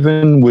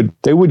even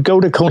they would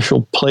go to a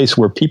commercial place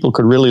where people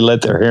could really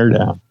let their hair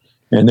down.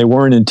 And they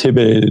weren't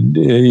intimidated,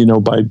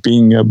 by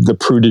being the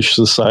prudish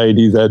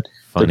society that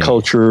the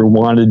culture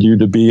wanted you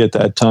to be at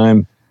that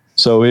time.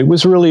 So it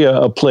was really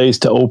a place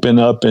to open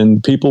up,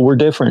 and people were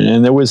different.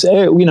 And there was,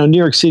 New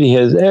York City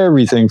has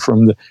everything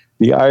from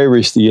the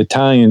Irish, the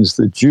Italians,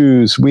 the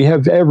Jews. We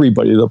have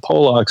everybody, the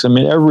Polacks. I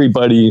mean,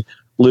 everybody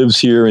lives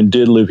here and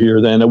did live here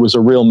then. It was a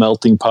real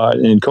melting pot,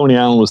 and Coney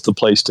Island was the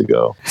place to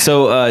go.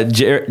 So,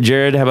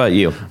 Jared, how about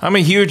you? I'm a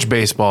huge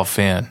baseball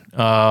fan.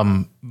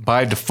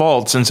 By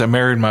default, since I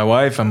married my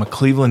wife, I'm a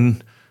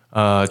Cleveland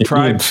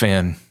Tribe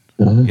fan.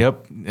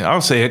 Yep.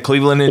 I'll say it,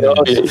 Cleveland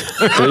Indians.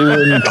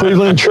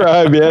 Cleveland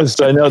Tribe,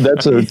 yes. I know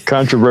that's a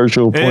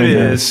controversial point. It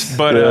is.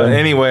 But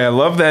anyway, I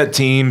love that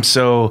team.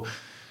 So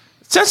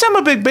since I'm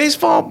a big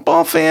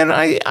baseball fan,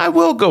 I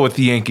will go with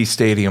the Yankee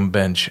Stadium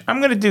bench. I'm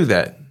going to do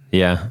that.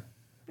 Yeah.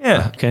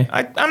 Yeah. Okay.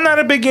 I'm not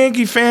a big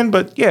Yankee fan,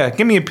 but yeah,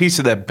 give me a piece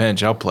of that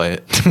bench. I'll play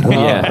it.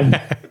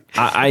 Yeah.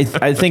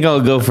 I think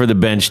I'll go for the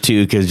bench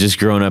too, because just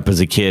growing up as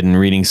a kid and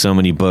reading so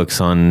many books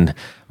on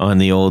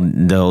the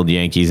old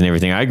Yankees and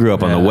everything. I grew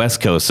up on the West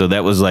Coast, so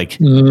that was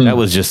that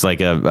was just like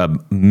a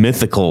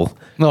mythical.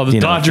 Well, the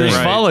Dodgers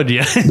thing. followed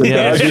you.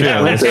 Yeah,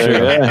 that's true.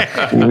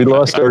 Yeah. We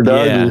lost our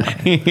Dodgers.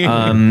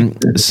 Yeah.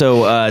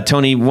 So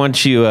Tony,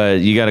 once you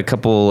got a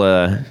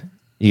couple.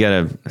 You got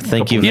a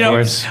thank you for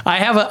us. I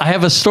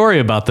have a story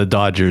about the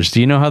Dodgers.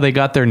 Do you know how they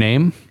got their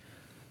name?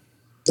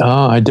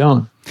 Oh, I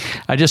don't.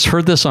 I just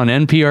heard this on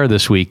NPR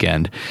this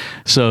weekend.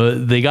 So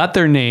they got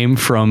their name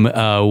from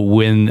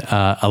when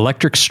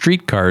electric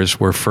streetcars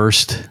were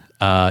first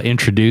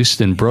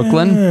introduced in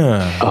Brooklyn,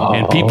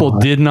 and people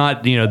did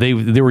not, they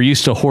were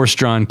used to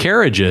horse-drawn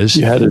carriages,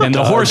 and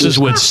the horses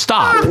would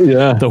stop.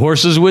 Yeah. The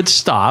horses would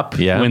stop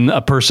when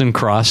a person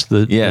crossed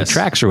the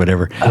tracks or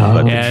whatever.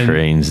 But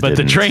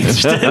the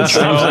trains didn't.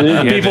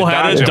 So people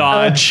had to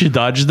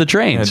dodge the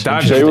trains.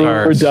 They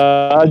were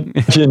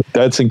dodging.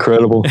 That's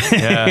incredible.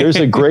 There's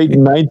a great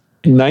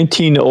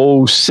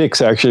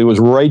 1906, actually. It was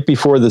right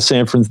before the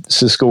San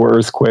Francisco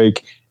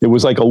earthquake. It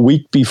was like a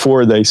week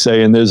before, they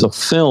say, and there's a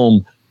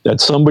film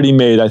that somebody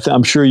made.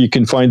 I'm sure you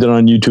can find it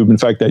on YouTube. In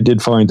fact, I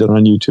did find it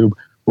on YouTube,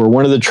 where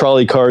one of the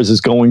trolley cars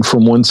is going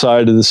from one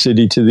side of the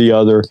city to the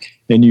other,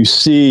 and you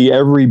see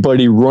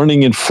everybody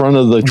running in front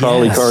of the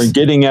trolley car and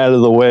getting out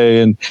of the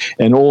way, and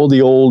all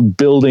the old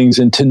buildings.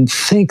 And to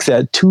think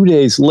that 2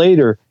 days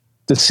later,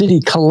 the city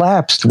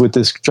collapsed with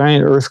this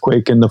giant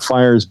earthquake and the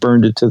fires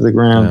burned it to the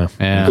ground.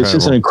 It's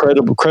just an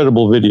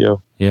incredible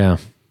video. Yeah.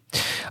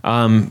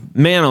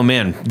 Man, oh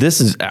man, this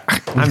is,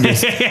 I'm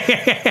just,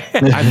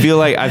 I feel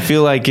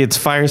like it's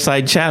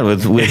fireside chat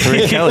with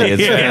Rick Kelly.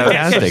 It's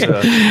fantastic.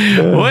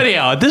 Well,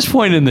 anyhow, at this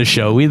point in the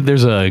show,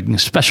 there's a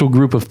special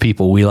group of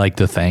people we like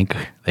to thank.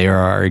 They are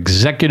our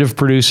executive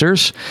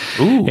producers,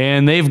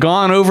 and they've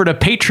gone over to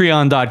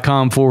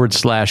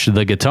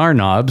patreon.com/the Guitar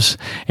Knobs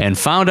and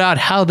found out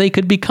how they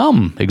could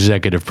become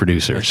executive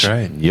producers. That's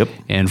right. Yep.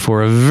 And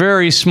for a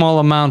very small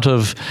amount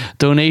of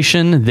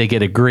donation, they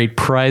get a great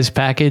prize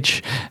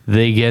package.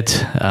 They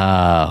get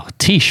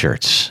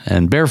T-shirts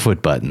and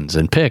barefoot buttons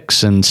and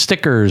picks and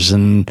stickers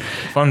and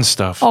Fun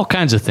stuff. all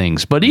kinds of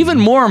things. But even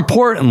more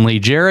importantly,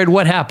 Jared,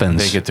 what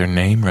happens? They get their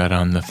name right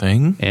on the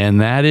thing.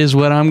 And that is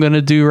what I'm going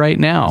to do right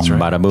now.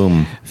 Bada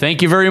boom.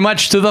 Thank you very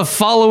much to the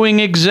following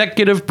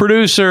executive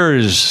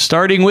producers,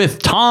 starting with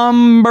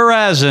Tom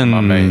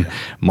Barazin,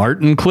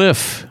 Martin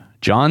Cliff,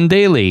 John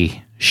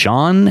Daly,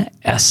 Sean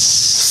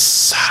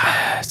S.,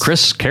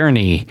 Chris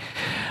Kearney,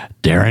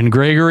 Darren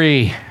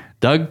Gregory,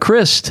 Doug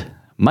Christ,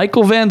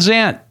 Michael Van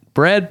Zant,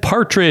 Brad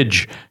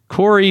Partridge,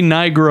 Corey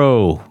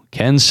Nigro,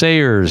 Ken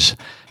Sayers,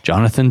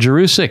 Jonathan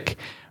Jerusik,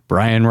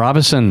 Brian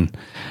Robison,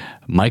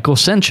 Michael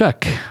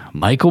Senchuk,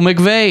 Michael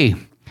McVeigh,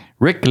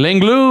 Rick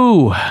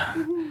Langlu,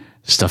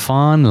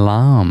 Stefan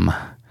Lam,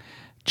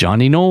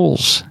 Johnny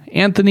Knowles,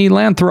 Anthony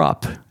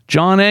Lathrop,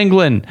 John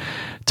Anglin,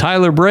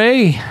 Tyler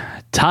Bray,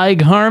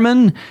 Tig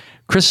Harmon,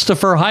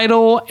 Christopher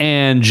Heidel,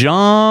 and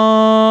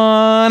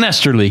John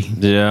Esterly.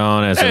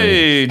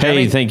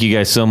 Hey, thank you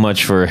guys so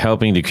much for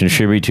helping to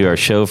contribute to our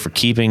show, for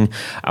keeping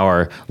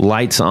our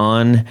lights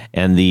on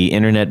and the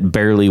internet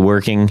barely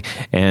working.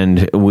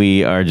 And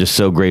we are just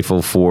so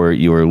grateful for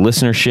your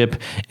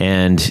listenership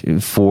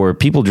and for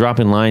people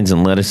dropping lines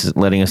and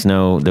letting us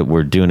know that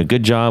we're doing a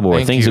good job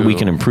or things that we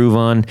can improve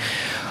on.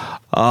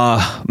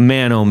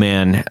 Man, oh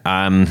man.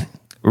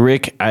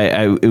 Rick,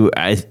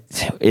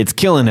 it's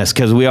killing us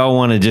because we all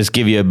want to just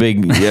give you a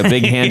big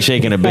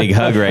handshake and a big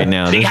hug right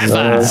now. This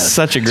is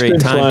such a great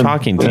time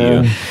talking to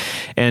you.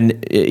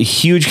 And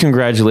huge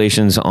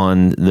congratulations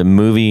on the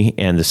movie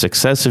and the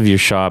success of your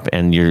shop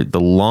and the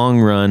long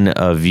run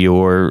of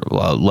your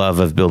love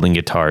of building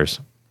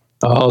guitars.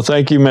 Oh,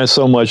 thank you, man,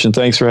 so much, and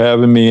thanks for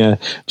having me.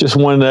 Just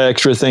one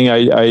extra thing,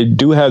 I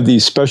do have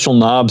these special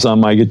knobs on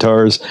my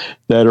guitars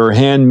that are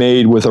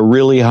handmade with a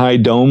really high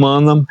dome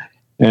on them,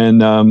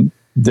 and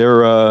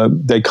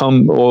they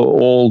come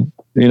all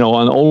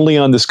only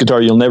on this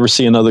guitar. You'll never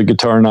see another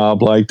guitar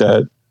knob like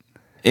that.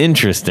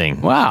 Interesting.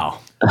 Wow.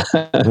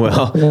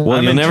 Well,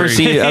 you'll never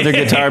see other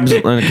guitar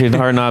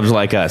knobs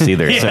like us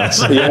either. Yes.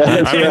 So.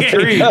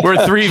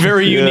 We're three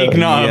very unique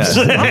knobs.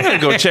 I'm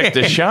gonna go check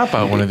this shop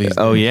out one of these.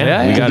 Oh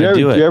yeah, we got to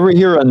do it. Did you ever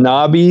hear of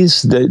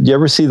Knobbies? Did you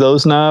ever see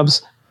those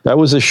knobs? That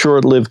was a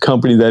short-lived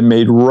company that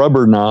made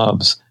rubber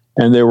knobs.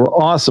 And they were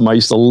awesome. I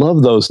used to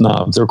love those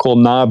knobs. They're called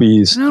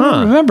Knobbies. I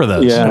don't remember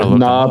those. Yeah,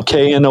 knob,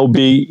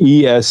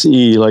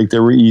 Knobese, like they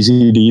were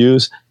easy to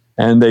use.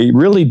 And they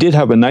really did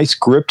have a nice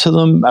grip to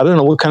them. I don't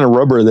know what kind of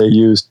rubber they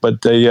used,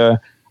 but I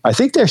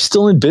think they're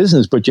still in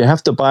business, but you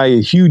have to buy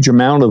a huge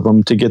amount of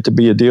them to get to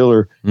be a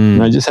dealer.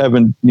 And I just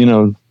haven't,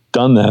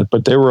 done that.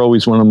 But they were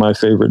always one of my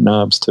favorite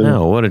knobs, too.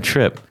 Oh, what a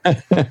trip.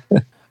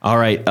 All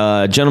right,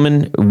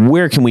 gentlemen,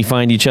 where can we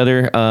find each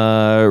other?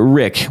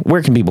 Rick,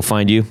 where can people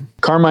find you?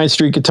 Carmine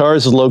Street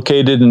Guitars is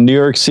located in New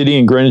York City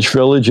in Greenwich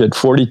Village at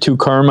 42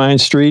 Carmine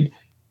Street.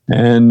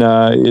 And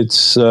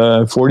it's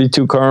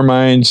 42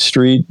 Carmine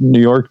Street, New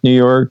York,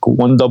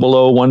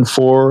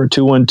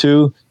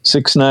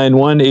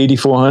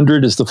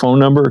 10014-212-691-8400 is the phone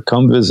number.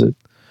 Come visit.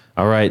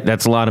 All right,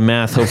 that's a lot of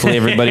math. Hopefully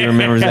everybody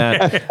remembers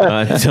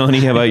that. Tony,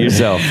 how about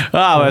yourself?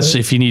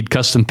 If you need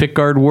custom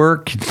pickguard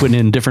work, put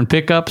in different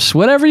pickups,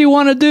 whatever you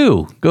want to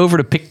do, go over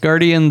to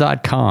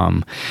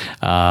pickguardian.com.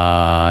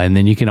 And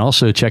then you can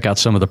also check out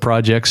some of the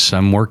projects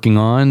I'm working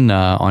on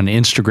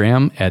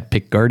Instagram at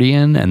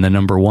pickguardian and the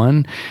number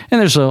 1.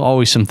 And there's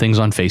always some things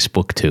on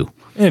Facebook too.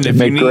 And they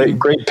make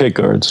great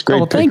pickguards.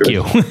 Thank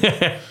you.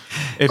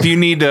 If you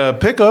need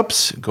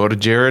pickups, go to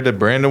Jared at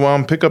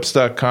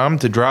BrandonWilmPickups.com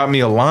to drop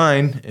me a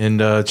line and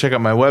check out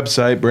my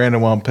website,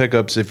 Brandon Wilm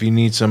Pickups, if you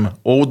need some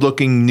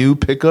old-looking new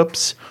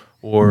pickups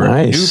or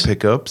Nice. new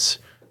pickups,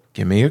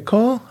 give me a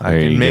call. I There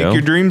you can make go.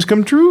 your dreams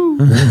come true.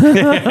 You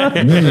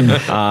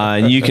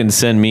can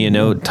send me a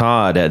note,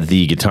 Todd at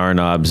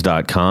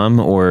theguitarknobs.com,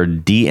 or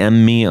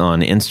DM me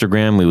on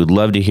Instagram. We would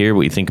love to hear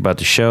what you think about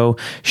the show.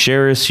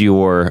 Share us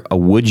your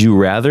would you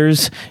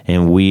rathers,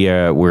 and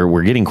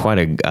we're getting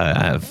quite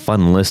a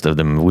fun list of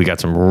them. We got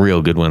some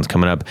real good ones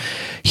coming up.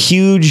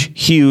 Huge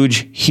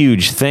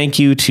thank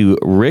you to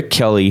Rick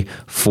Kelly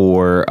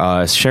for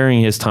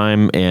sharing his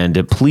time,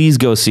 and please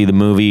go see the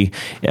movie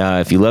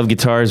if you love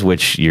guitars,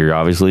 which you're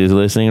obviously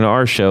listening to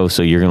our show,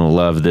 so you're going to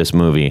love this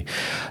movie.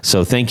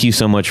 So thank you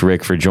so much,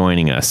 Rick, for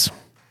joining us.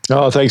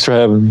 Oh, thanks for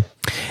having me.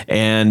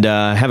 And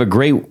have a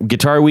great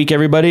guitar week,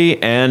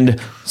 everybody, and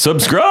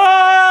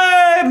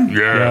subscribe!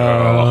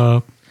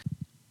 Yeah.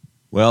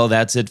 Well,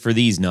 that's it for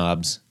these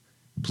knobs.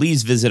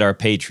 Please visit our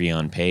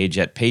Patreon page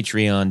at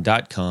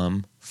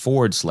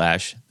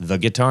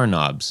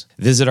patreon.com/theguitarknobs.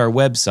 Visit our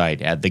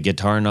website at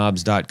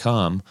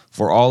theguitarknobs.com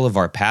for all of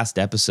our past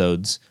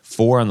episodes,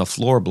 4 on the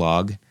Floor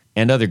blog,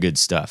 and other good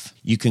stuff.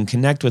 You can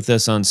connect with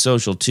us on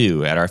social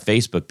too at our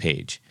Facebook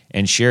page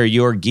and share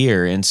your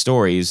gear and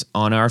stories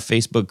on our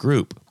Facebook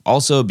group.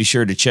 Also, be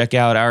sure to check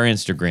out our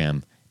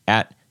Instagram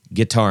at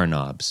Guitar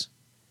Knobs.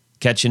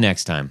 Catch you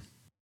next time.